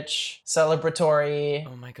 protein rich, celebratory.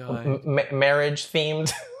 Oh my God. Marriage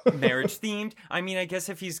themed. Marriage themed. I mean, I guess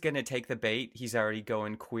if he's gonna take the bait, he's already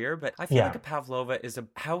going queer, but I feel like a pavlova is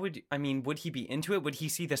would he be into it? Would he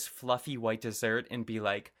see this fluffy white dessert and be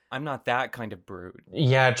like, I'm not that kind of brood?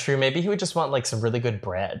 Yeah, true. Maybe he would just want like some really good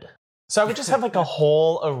bread. So I would just have like a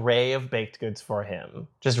whole array of baked goods for him,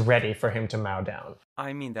 just ready for him to mow down.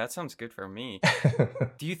 I mean, that sounds good for me.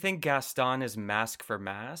 Do you think Gaston is mask for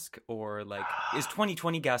mask, or like is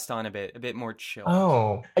 2020 Gaston a bit more chill?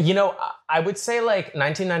 Oh, I would say like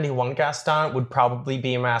 1991 Gaston would probably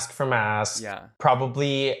be mask for mask. Yeah.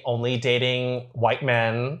 Probably only dating white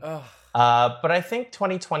men. Ugh. But I think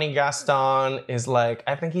 2020 Gaston is like,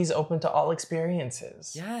 I think he's open to all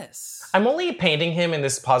experiences. Yes. I'm only painting him in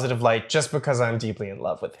this positive light just because I'm deeply in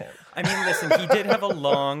love with him. I mean, listen, he did have a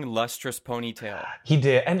long, lustrous ponytail. He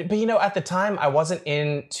did. But at the time, I wasn't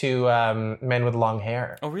into men with long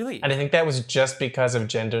hair. Oh, really? And I think that was just because of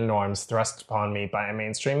gender norms thrust upon me by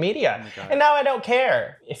mainstream media. Oh my God. And now I don't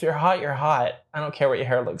care. If you're hot, you're hot. I don't care what your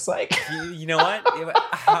hair looks like. You know what?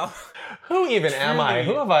 Who even am I?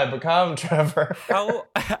 Who have I become, Trevor?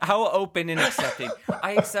 How open and accepting.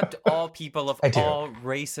 I accept all people of all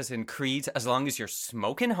races and creeds as long as you're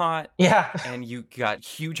smoking hot. Yeah. And you got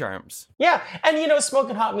huge arms. Yeah. And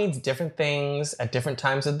smoking hot means different things at different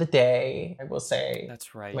times of the day, I will say.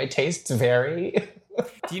 That's right. My tastes vary.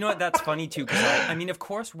 Do you know what? That's funny too, because I mean, of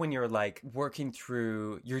course, when you're like working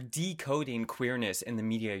through, you're decoding queerness in the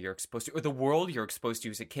media you're exposed to, or the world you're exposed to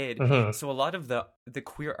as a kid. Mm-hmm. So a lot of the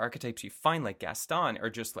queer archetypes you find, like Gaston, are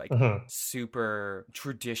just like super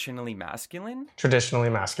traditionally masculine. Traditionally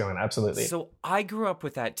masculine, absolutely. So I grew up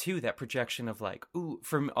with that too, that projection of like,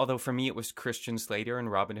 although for me it was Christian Slater and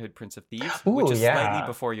Robin Hood, Prince of Thieves, which is slightly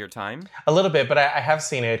before your time. A little bit, but I have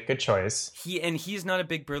seen it. Good choice. He's not a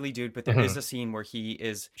big burly dude, but there is a scene where he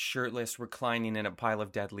is shirtless reclining in a pile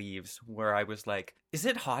of dead leaves where I was like, is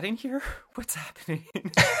it hot in here? What's happening?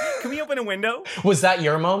 Can we open a window? Was that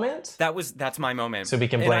your moment? That's my moment. So we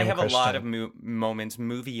can blame And I have Christian. A lot of moments,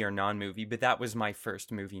 movie or non-movie, but that was my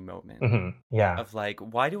first movie moment. Mm-hmm. Yeah. Of like,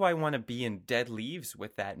 why do I want to be in dead leaves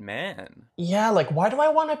with that man? Yeah, like why do I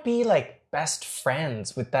want to be like best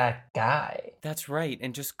friends with that guy? That's right,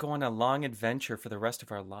 and just go on a long adventure for the rest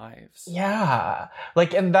of our lives. Yeah,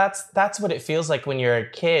 like, and that's what it feels like when you're a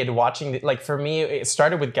kid watching. Like for me, it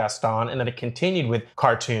started with Gaston, and then it continued with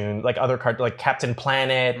cartoon, like other like Captain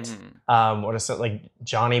Planet. Mm-hmm. What is it, like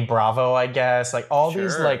Johnny Bravo? I guess like all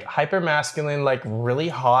these like hyper masculine, like really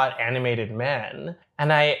hot animated men.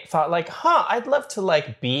 And I thought like, I'd love to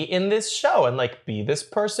like be in this show and like be this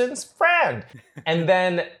person's friend. And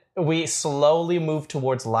then we slowly moved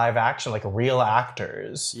towards live action, like real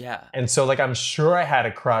actors. Yeah. And so, like, I'm sure I had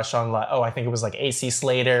a crush on, like, I think it was like AC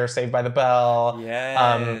Slater, Saved by the Bell.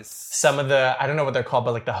 Yes. Some of the, I don't know what they're called,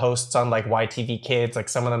 but like the hosts on like YTV Kids, like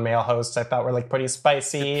some of the male hosts I thought were like pretty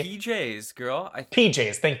spicy. PJs, girl.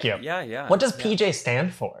 PJs, thank you. Yeah. What does PJ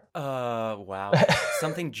stand for? Wow.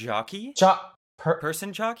 Something jockey?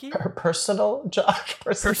 Person jockey? Personal jock?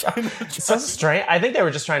 Person jock. It's so strange. I think they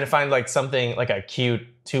were just trying to find like something, like a cute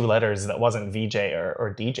 2 letters that wasn't VJ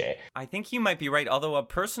or DJ. I think you might be right, although a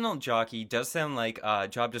personal jockey does sound like a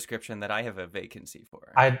job description that I have a vacancy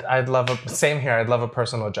for. I'd love same here. I'd love a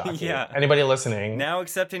personal jockey. Yeah. Anybody listening? Now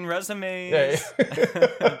accepting resumes.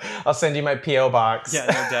 I'll send you my P.O. box. Yeah,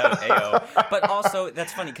 no doubt. Ayo. But also,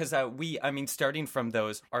 that's funny because starting from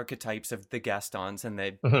those archetypes of the Gastons and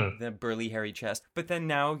the burly hairy chest, but then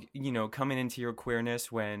now, coming into your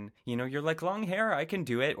queerness when, you're like, long hair, I can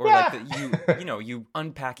do it. Or like, you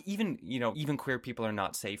unpack, even queer people are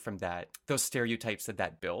not safe from those stereotypes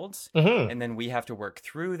that builds. And then we have to work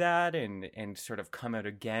through that and sort of come out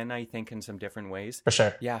again, I think, in some different ways. For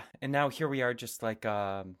sure. Yeah. And now here we are just like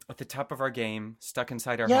at the top of our game, stuck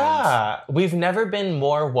inside our homes. Yeah. We've never been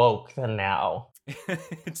more woke than now.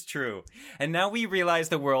 It's true. And now we realize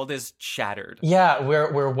the world is shattered. Yeah,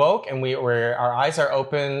 we're woke and our eyes are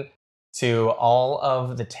open to all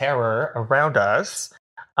of the terror around us.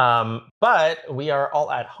 But we are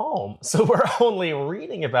all at home, so we're only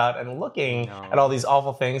reading about and looking at all these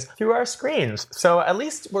awful things through our screens. So at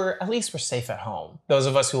least we're safe at home. Those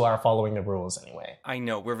of us who are following the rules, anyway. I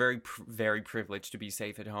know we're very very privileged to be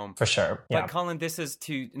safe at home for sure. Yeah. But Colin, this is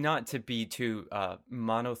not to be too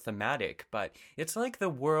monothematic, but it's like the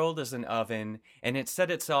world is an oven, and it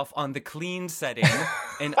set itself on the clean setting,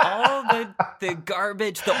 and all the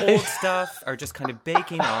garbage, the old stuff, are just kind of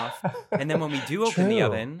baking off, and then when we do open the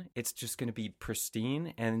oven, it's just going to be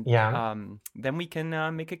pristine, and then we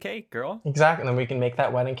can make a cake, girl. Exactly, and then we can make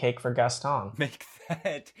that wedding cake for Gaston. Make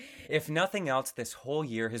that. If nothing else, this whole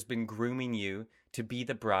year has been grooming you to be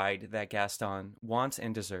the bride that Gaston wants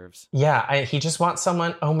and deserves. Yeah, he just wants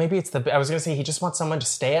someone. I was going to say he just wants someone to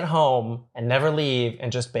stay at home and never leave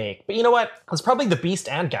and just bake. But you know what? It's probably the Beast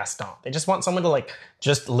and Gaston. They just want someone to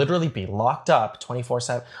just literally be locked up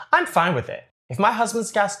 24/7. I'm fine with it. If my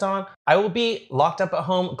husband's Gaston, I will be locked up at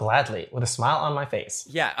home gladly with a smile on my face.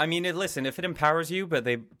 Yeah, I mean, listen, if it empowers you, but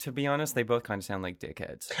to be honest, they both kind of sound like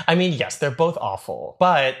dickheads. I mean, yes, they're both awful,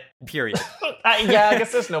 but... Period. I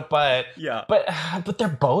guess there's no but. Yeah. But they're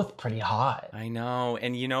both pretty hot. I know,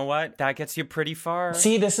 and you know what? That gets you pretty far.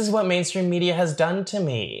 See, this is what mainstream media has done to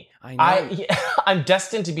me. I know. I'm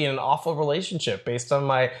destined to be in an awful relationship based on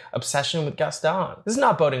my obsession with Gaston. This is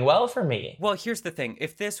not boding well for me. Well, here's the thing.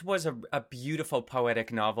 If this was a beautiful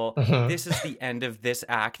poetic novel, this is the end of this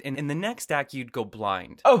act, and in the next act, you'd go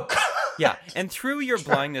blind. Oh, God. Yeah, and through your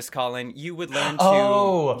blindness, Colin, you would learn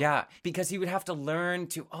to... Yeah, because you would have to learn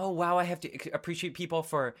to, wow, I have to appreciate people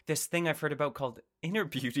for this thing I've heard about called inner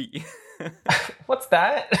beauty. What's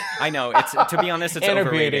that? I know. It's to be honest, it's inner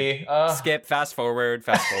overrated. Beauty. Skip, fast forward.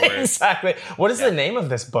 Exactly. What is the name of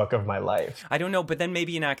this book of my life? I don't know, but then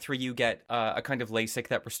maybe in Act 3 you get a kind of LASIK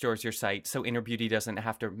that restores your sight, so inner beauty doesn't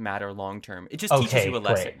have to matter long term. It just teaches you a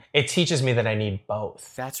lesson. Great. It teaches me that I need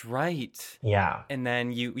both. That's right. Yeah. And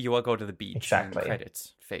then you will go to the beach. Exactly. And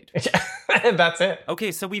credits fade. That's it.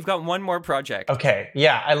 Okay, so we've got one more project. Okay,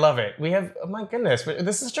 yeah, I love it. We have, oh my goodness,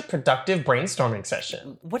 this is such a productive brainstorming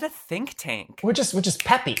session. What a think tank. We're just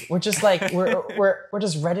peppy. We're just like, we're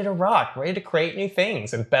just ready to rock, ready to create new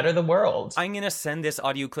things and better the world. I'm going to send this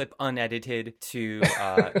audio clip unedited to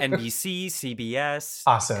NBC, CBS,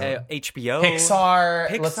 awesome. HBO,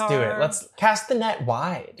 Pixar. Let's do it. Let's cast the net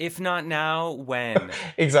wide. If not now, when?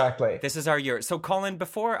 Exactly. This is our year. So Colin,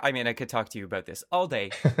 I could talk to you about this all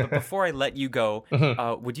day, but before I let you go,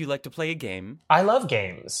 would you like to play a game? I love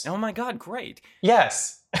games. Oh my God, great.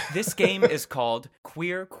 Yes. This game is called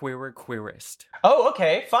Queer, Queerer, Queerest. Oh,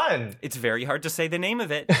 okay, fun. It's very hard to say the name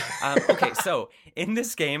of it. Okay, so in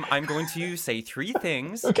this game, I'm going to say 3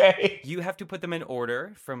 things. Okay. You have to put them in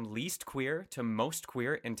order from least queer to most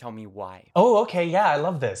queer and tell me why. Oh, okay, yeah, I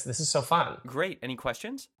love this. This is so fun. Great. Any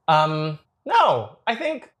questions? No. I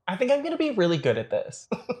think I'm going to be really good at this.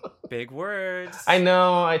 Big words. I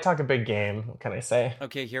know. I talk a big game. What can I say?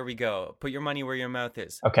 Okay, here we go. Put your money where your mouth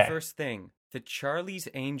is. Okay. First thing, the Charlie's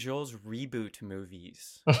Angels reboot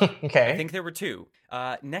movies. Okay. I think there were 2.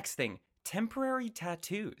 Next thing, temporary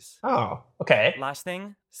tattoos. Oh, okay. Last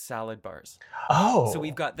thing, salad bars. Oh. So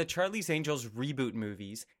we've got the Charlie's Angels reboot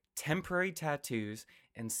movies, temporary tattoos,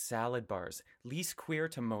 and salad bars. Least queer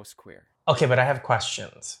to most queer. Okay, but I have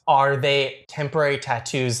questions. Are they temporary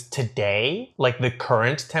tattoos today? Like the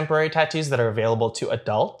current temporary tattoos that are available to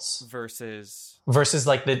adults? Versus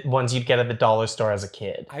like the ones you'd get at the dollar store as a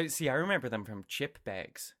kid. I remember them from chip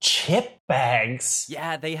bags. Chip bags?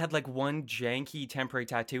 Yeah, they had like one janky temporary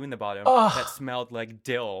tattoo in the bottom that smelled like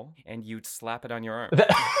dill, and you'd slap it on your arm.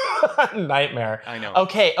 Nightmare. I know.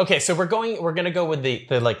 Okay, so we're gonna go with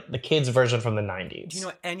the kids version from the 90s. Do you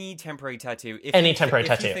know any temporary tattoo? If Any you temporary if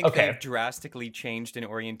tattoo. you think Okay. they've drastically changed in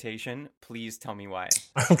orientation, please tell me why.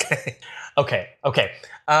 Okay.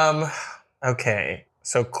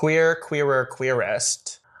 So queerer,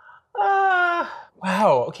 queerest.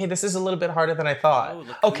 Wow. Okay, this is a little bit harder than I thought. Oh,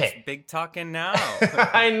 look okay. who's big talking now.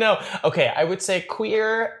 I know. Okay, I would say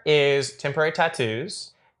queer is temporary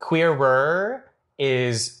tattoos. Queerer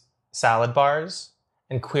is salad bars.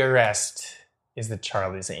 And queerest is the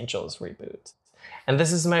Charlie's Angels reboot. And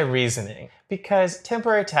this is my reasoning. Because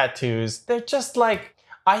temporary tattoos, they're just like,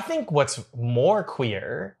 I think what's more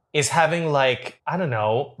queer is having like, I don't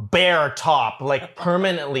know, bear top, like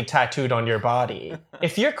permanently tattooed on your body.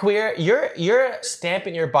 If you're queer, you're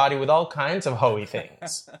stamping your body with all kinds of hoey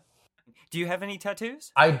things. Do you have any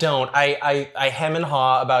tattoos? I don't. I hem and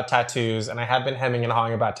haw about tattoos, and I have been hemming and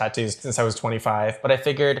hawing about tattoos since I was 25. But I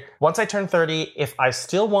figured once I turn 30, if I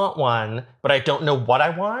still want one, but I don't know what I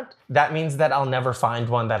want, that means that I'll never find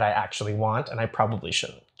one that I actually want, and I probably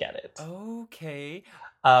shouldn't get it. Okay.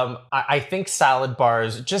 I think salad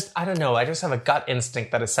bars, I don't know, I just have a gut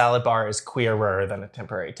instinct that a salad bar is queerer than a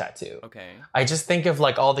temporary tattoo. Okay. I just think of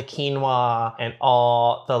like all the quinoa and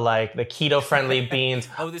all the like the keto-friendly beans.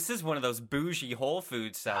 Oh, this is one of those bougie Whole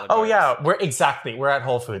Foods salad Oh bars. yeah, we're at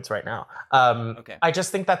Whole Foods right now. Okay. I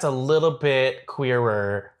just think that's a little bit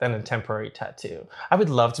queerer than a temporary tattoo. I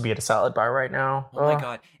would love to be at a salad bar right now. Oh my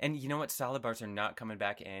God. And you know what? Salad bars are not coming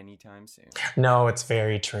back anytime soon. No, it's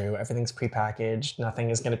very true. Everything's prepackaged.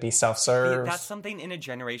 Nothing is going to be self-serve. That's something in a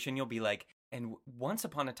generation you'll be like, and once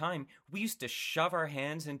upon a time, we used to shove our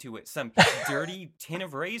hands into some dirty tin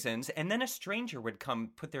of raisins, and then a stranger would come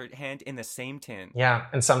put their hand in the same tin. Yeah,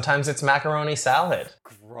 and sometimes it's macaroni salad.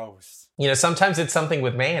 Gross. You know, sometimes it's something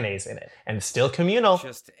with mayonnaise in it, and still communal.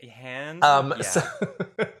 Just hands.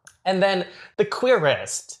 And then the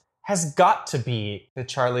queerest has got to be the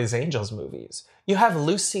Charlie's Angels movies. You have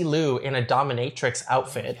Lucy Liu in a dominatrix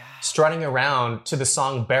outfit strutting around to the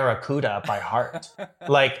song Barracuda by Heart.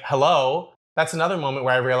 Like, hello? That's another moment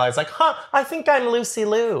where I realized, like, I think I'm Lucy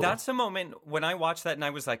Liu. That's a moment when I watched that and I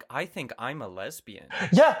was like, I think I'm a lesbian.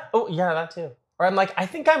 Yeah. Oh, yeah, that too. Or I'm like, I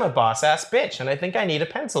think I'm a boss-ass bitch, and I think I need a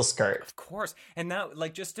pencil skirt. Of course. And that,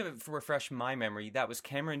 like, just to refresh my memory, that was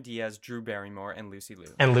Cameron Diaz, Drew Barrymore, and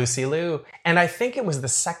Lucy Liu. And I think it was the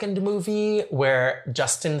second movie where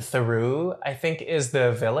Justin Theroux, I think, is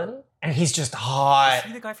the villain. And he's just hot. Is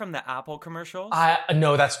he the guy from the Apple commercials?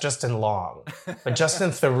 No, that's Justin Long. But Justin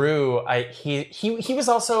Theroux, he was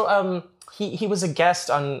also... He was a guest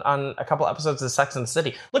on a couple episodes of Sex and the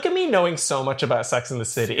City. Look at me knowing so much about Sex and the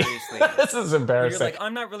City. Seriously. This is embarrassing. You're like,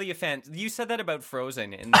 I'm not really a fan. You said that about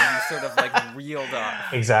Frozen, and then you sort of like reeled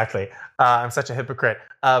off. Exactly. I'm such a hypocrite.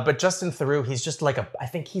 But Justin Theroux, he's just like I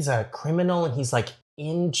think he's a criminal, and he's like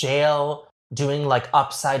in jail doing like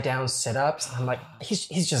upside down sit-ups. And I'm like,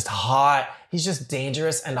 he's just hot. He's just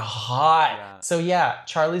dangerous and hot. Yeah. So yeah,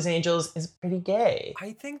 Charlie's Angels is pretty gay.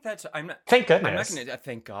 I think that's... Thank goodness. I'm not going to...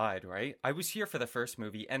 Thank God, right? I was here for the first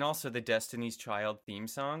movie and also the Destiny's Child theme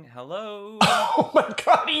song. Hello. Oh my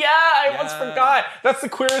God, yeah, I almost forgot. That's the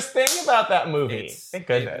queerest thing about that movie. Thank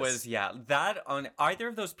goodness. It was, that on either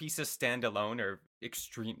of those pieces stand alone or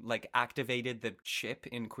extreme, like activated the chip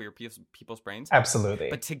in queer people's brains. Absolutely.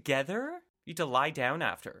 But together... You had to lie down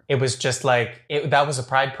after. It was just like that was a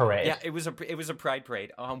pride parade. Yeah, it was a pride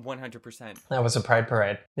parade. 100%. That was a pride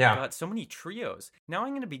parade. Yeah. God, so many trios. Now I'm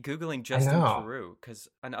going to be googling Justin Theroux because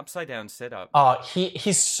an upside down sit up. Oh,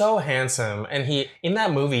 he's so handsome, and in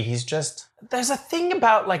that movie he's just. There's a thing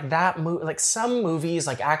about like that movie, like some movies,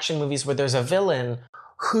 like action movies, where there's a villain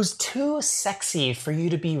who's too sexy for you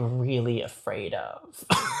to be really afraid of.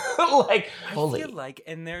 Like, fully. I feel like,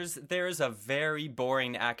 and there's a very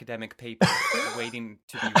boring academic paper waiting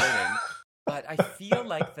to be written, but I feel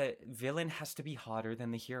like the villain has to be hotter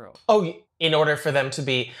than the hero. Oh, in order for them to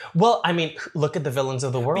be... Well, I mean, look at the villains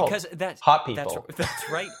of the world. Because that's... Hot people. That's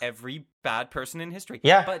right. Every bad person in history.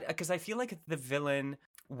 Yeah. But because I feel like if the villain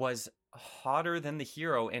was hotter than the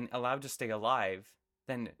hero and allowed to stay alive,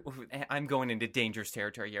 then I'm going into dangerous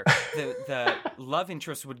territory here. The love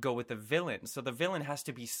interest would go with the villain. So the villain has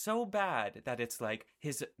to be so bad that it's like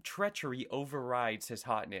his treachery overrides his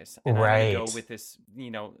hotness. And I'm going to go with this,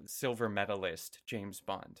 silver medalist, James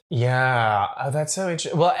Bond. Yeah, that's so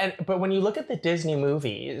interesting. Well, but when you look at the Disney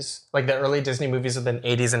movies, like the early Disney movies of the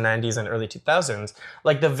 80s and 90s and early 2000s,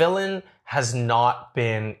 like the villain has not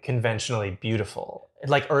been conventionally beautiful.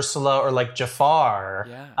 Like Ursula or like Jafar.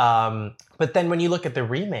 Yeah. But then when you look at the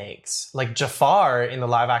remakes, like Jafar in the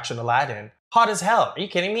live action Aladdin, hot as hell. Are you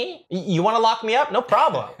kidding me? You want to lock me up? No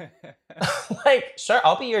problem. Like, sure,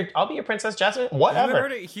 I'll be your Princess Jasmine. Whatever. You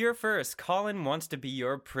heard it here first. Colin wants to be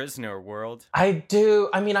your prisoner, world. I do.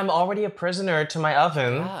 I mean, I'm already a prisoner to my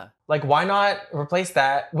oven. Yeah. Like, why not replace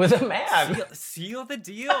that with a man? Seal the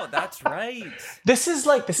deal. That's right. This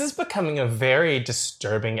is becoming a very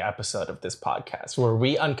disturbing episode of this podcast where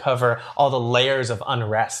we uncover all the layers of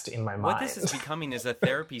unrest in my mind. What this is becoming is a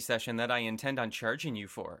therapy session that I intend on charging you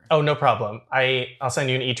for. Oh, no problem. I'll send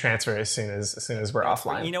you an e-transfer as soon as we're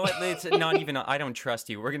offline. You know what? It's not even. I don't trust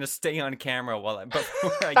you. We're gonna stay on camera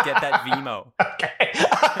before I get that Vimo. Okay.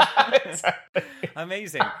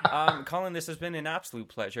 Amazing. Colin, this has been an absolute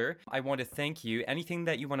pleasure. I want to thank you. Anything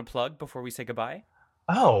that you want to plug before we say goodbye?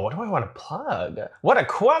 Oh, what do I want to plug? What a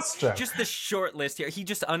question. Just the short list here. He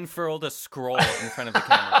just unfurled a scroll in front of the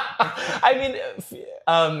camera.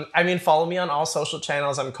 I mean, follow me on all social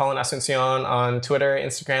channels. I'm Colin Asuncion on Twitter,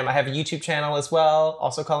 Instagram. I have a YouTube channel as well,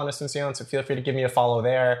 also Colin Asuncion, so feel free to give me a follow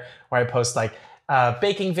there, where I post like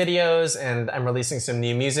baking videos, and I'm releasing some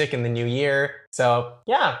new music in the new year. So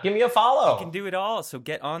yeah, give me a follow. You can do it all, so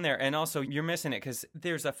get on there. And also, you're missing it because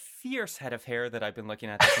there's a fierce head of hair that I've been looking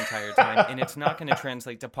at this entire time, and it's not going to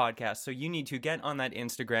translate to podcast. So you need to get on that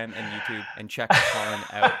Instagram and YouTube and check Colin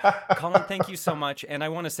out. Colin, thank you so much. And I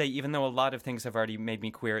want to say, even though a lot of things have already made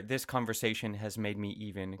me queer, this conversation has made me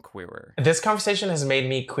even queerer. This conversation has made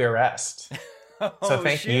me queerest. So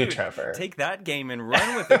thank you, Trevor. Take that game and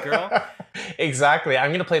run with it, girl. Exactly. I'm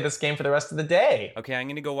going to play this game for the rest of the day. Okay, I'm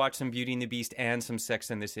going to go watch some Beauty and the Beast and some Sex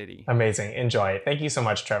and the City. Amazing. Enjoy. Thank you so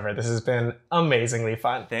much, Trevor. This has been amazingly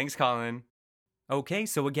fun. Thanks, Colin. Okay,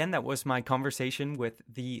 so again, that was my conversation with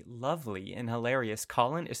the lovely and hilarious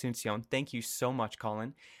Colin Asuncion. Thank you so much,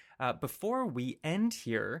 Colin. Before we end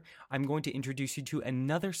here, I'm going to introduce you to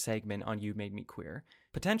another segment on You Made Me Queer,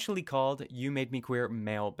 potentially called You Made Me Queer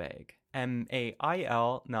Mailbag.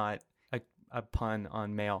 M-A-I-L, not a pun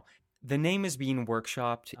on mail. The name is being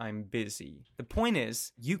workshopped. I'm busy. The point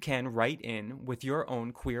is, you can write in with your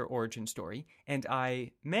own queer origin story, and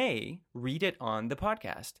I may read it on the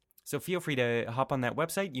podcast. So feel free to hop on that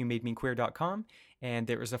website, youmademequeer.com, and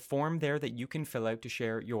there is a form there that you can fill out to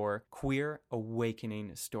share your queer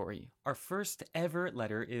awakening story. Our first ever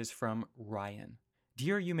letter is from Ryan.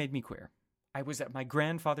 Dear You Made Me Queer, I was at my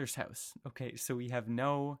grandfather's house. Okay, so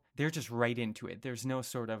they're just right into it. There's no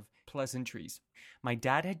sort of pleasantries. My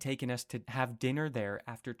dad had taken us to have dinner there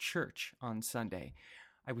after church on Sunday.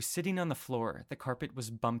 I was sitting on the floor. The carpet was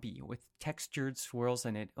bumpy with textured swirls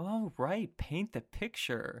in it. Oh, right, paint the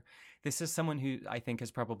picture. This is someone who I think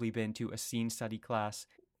has probably been to a scene study class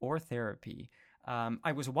or therapy.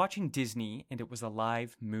 I was watching Disney, and it was a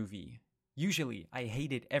live movie. Usually, I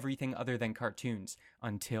hated everything other than cartoons,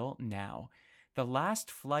 until now. The Last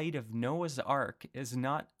Flight of Noah's Ark is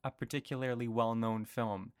not a particularly well-known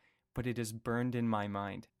film, but it is burned in my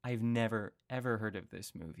mind. I've never, ever heard of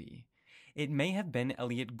this movie. It may have been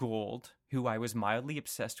Elliot Gould, who I was mildly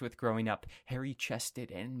obsessed with growing up,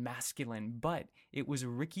 hairy-chested and masculine, but it was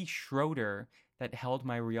Ricky Schroeder that held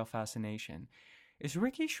my real fascination. Is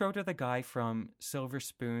Ricky Schroeder the guy from Silver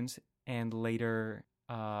Spoons and later...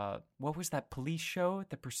 what was that police show?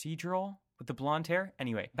 The Procedural? With the blonde hair?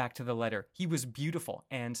 Anyway, back to the letter. He was beautiful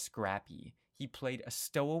and scrappy. He played a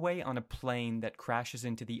stowaway on a plane that crashes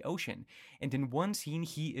into the ocean. And in one scene,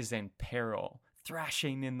 he is in peril,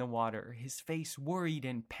 thrashing in the water, his face worried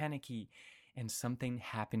and panicky. And something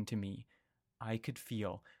happened to me. I could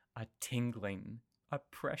feel a tingling, a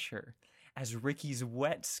pressure, as Ricky's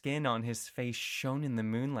wet skin on his face shone in the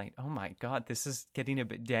moonlight. Oh my God, this is getting a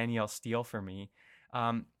bit Danielle Steele for me.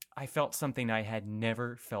 I felt something I had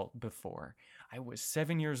never felt before. I was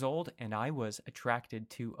 7 years old, and I was attracted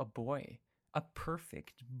to a boy. A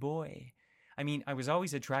perfect boy. I mean, I was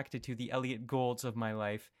always attracted to the Elliot Goulds of my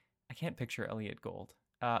life. I can't picture Elliot Gould.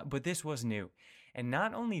 But this was new. And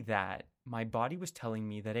not only that, my body was telling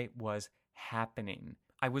me that it was happening.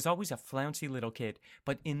 I was always a flouncy little kid,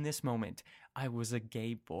 but in this moment, I was a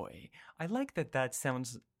gay boy. I like that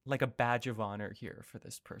sounds like a badge of honor here for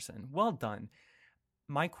this person. Well done.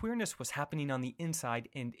 My queerness was happening on the inside,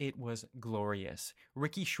 and it was glorious.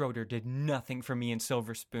 Ricky Schroeder did nothing for me in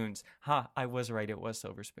Silver Spoons. I was right, it was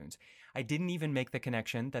Silver Spoons. I didn't even make the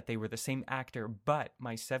connection that they were the same actor, but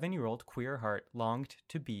my 7-year-old queer heart longed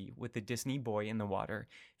to be with the Disney boy in the water,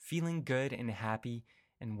 feeling good and happy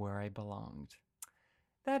and where I belonged.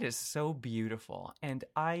 That is so beautiful, and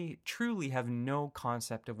I truly have no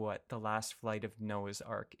concept of what The Last Flight of Noah's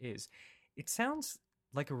Ark is. It sounds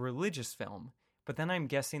like a religious film, but then I'm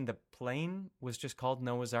guessing the plane was just called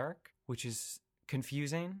Noah's Ark, which is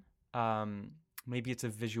confusing. Maybe it's a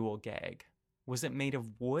visual gag. Was it made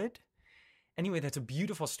of wood? Anyway, that's a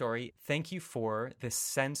beautiful story. Thank you for the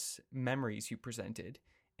sense memories you presented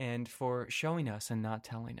and for showing us and not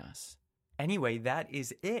telling us. Anyway, that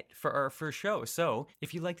is it for our first show. So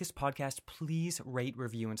if you like this podcast, please rate,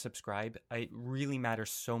 review, and subscribe. It really matters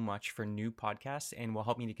so much for new podcasts and will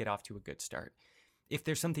help me to get off to a good start. If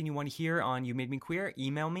there's something you want to hear on You Made Me Queer,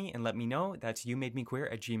 email me and let me know. That's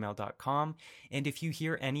youmademequeer@gmail.com. And if you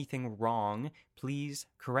hear anything wrong, please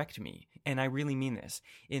correct me. And I really mean this.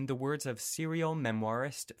 In the words of serial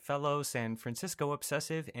memoirist, fellow San Francisco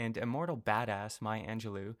obsessive, and immortal badass Maya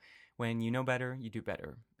Angelou, when you know better, you do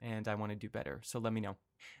better. And I want to do better, so let me know.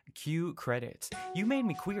 Cue credits. You Made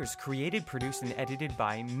Me Queer is created, produced, and edited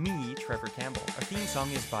by me, Trevor Campbell. Our theme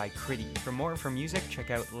song is by Critty. For more from music,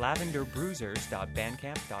 check out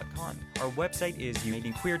lavenderbruisers.bandcamp.com. Our website is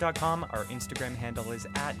youmademequeer.com. Our Instagram handle is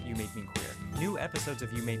 @youmademequeer. New episodes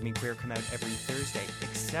of You Made Me Queer come out every Thursday,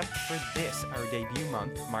 except for this, our debut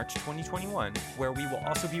month, March 2021, where we will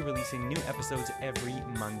also be releasing new episodes every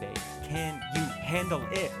Monday. Can you handle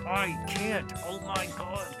it? I can't. Oh my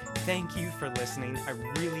God. Thank you for listening. I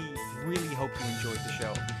really, really hope you enjoyed the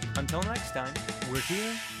show. Until next time, we're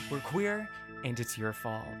here, we're queer, and it's your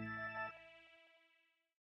fault.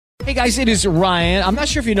 Hey guys, it is Ryan. I'm not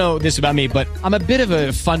sure if you know this about me, but I'm a bit of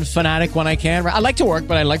a fun fanatic when I can. I like to work,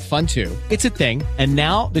 but I like fun too. It's a thing. And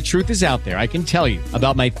now the truth is out there. I can tell you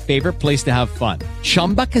about my favorite place to have fun.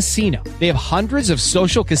 Chumba Casino. They have hundreds of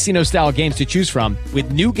social casino style games to choose from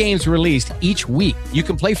with new games released each week. You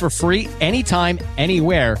can play for free anytime,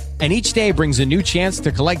 anywhere. And each day brings a new chance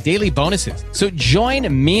to collect daily bonuses. So join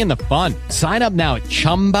me in the fun. Sign up now at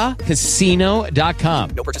ChumbaCasino.com.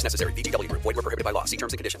 No purchase necessary. VGW Group. Void where prohibited by law. See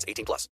terms and conditions. 18+.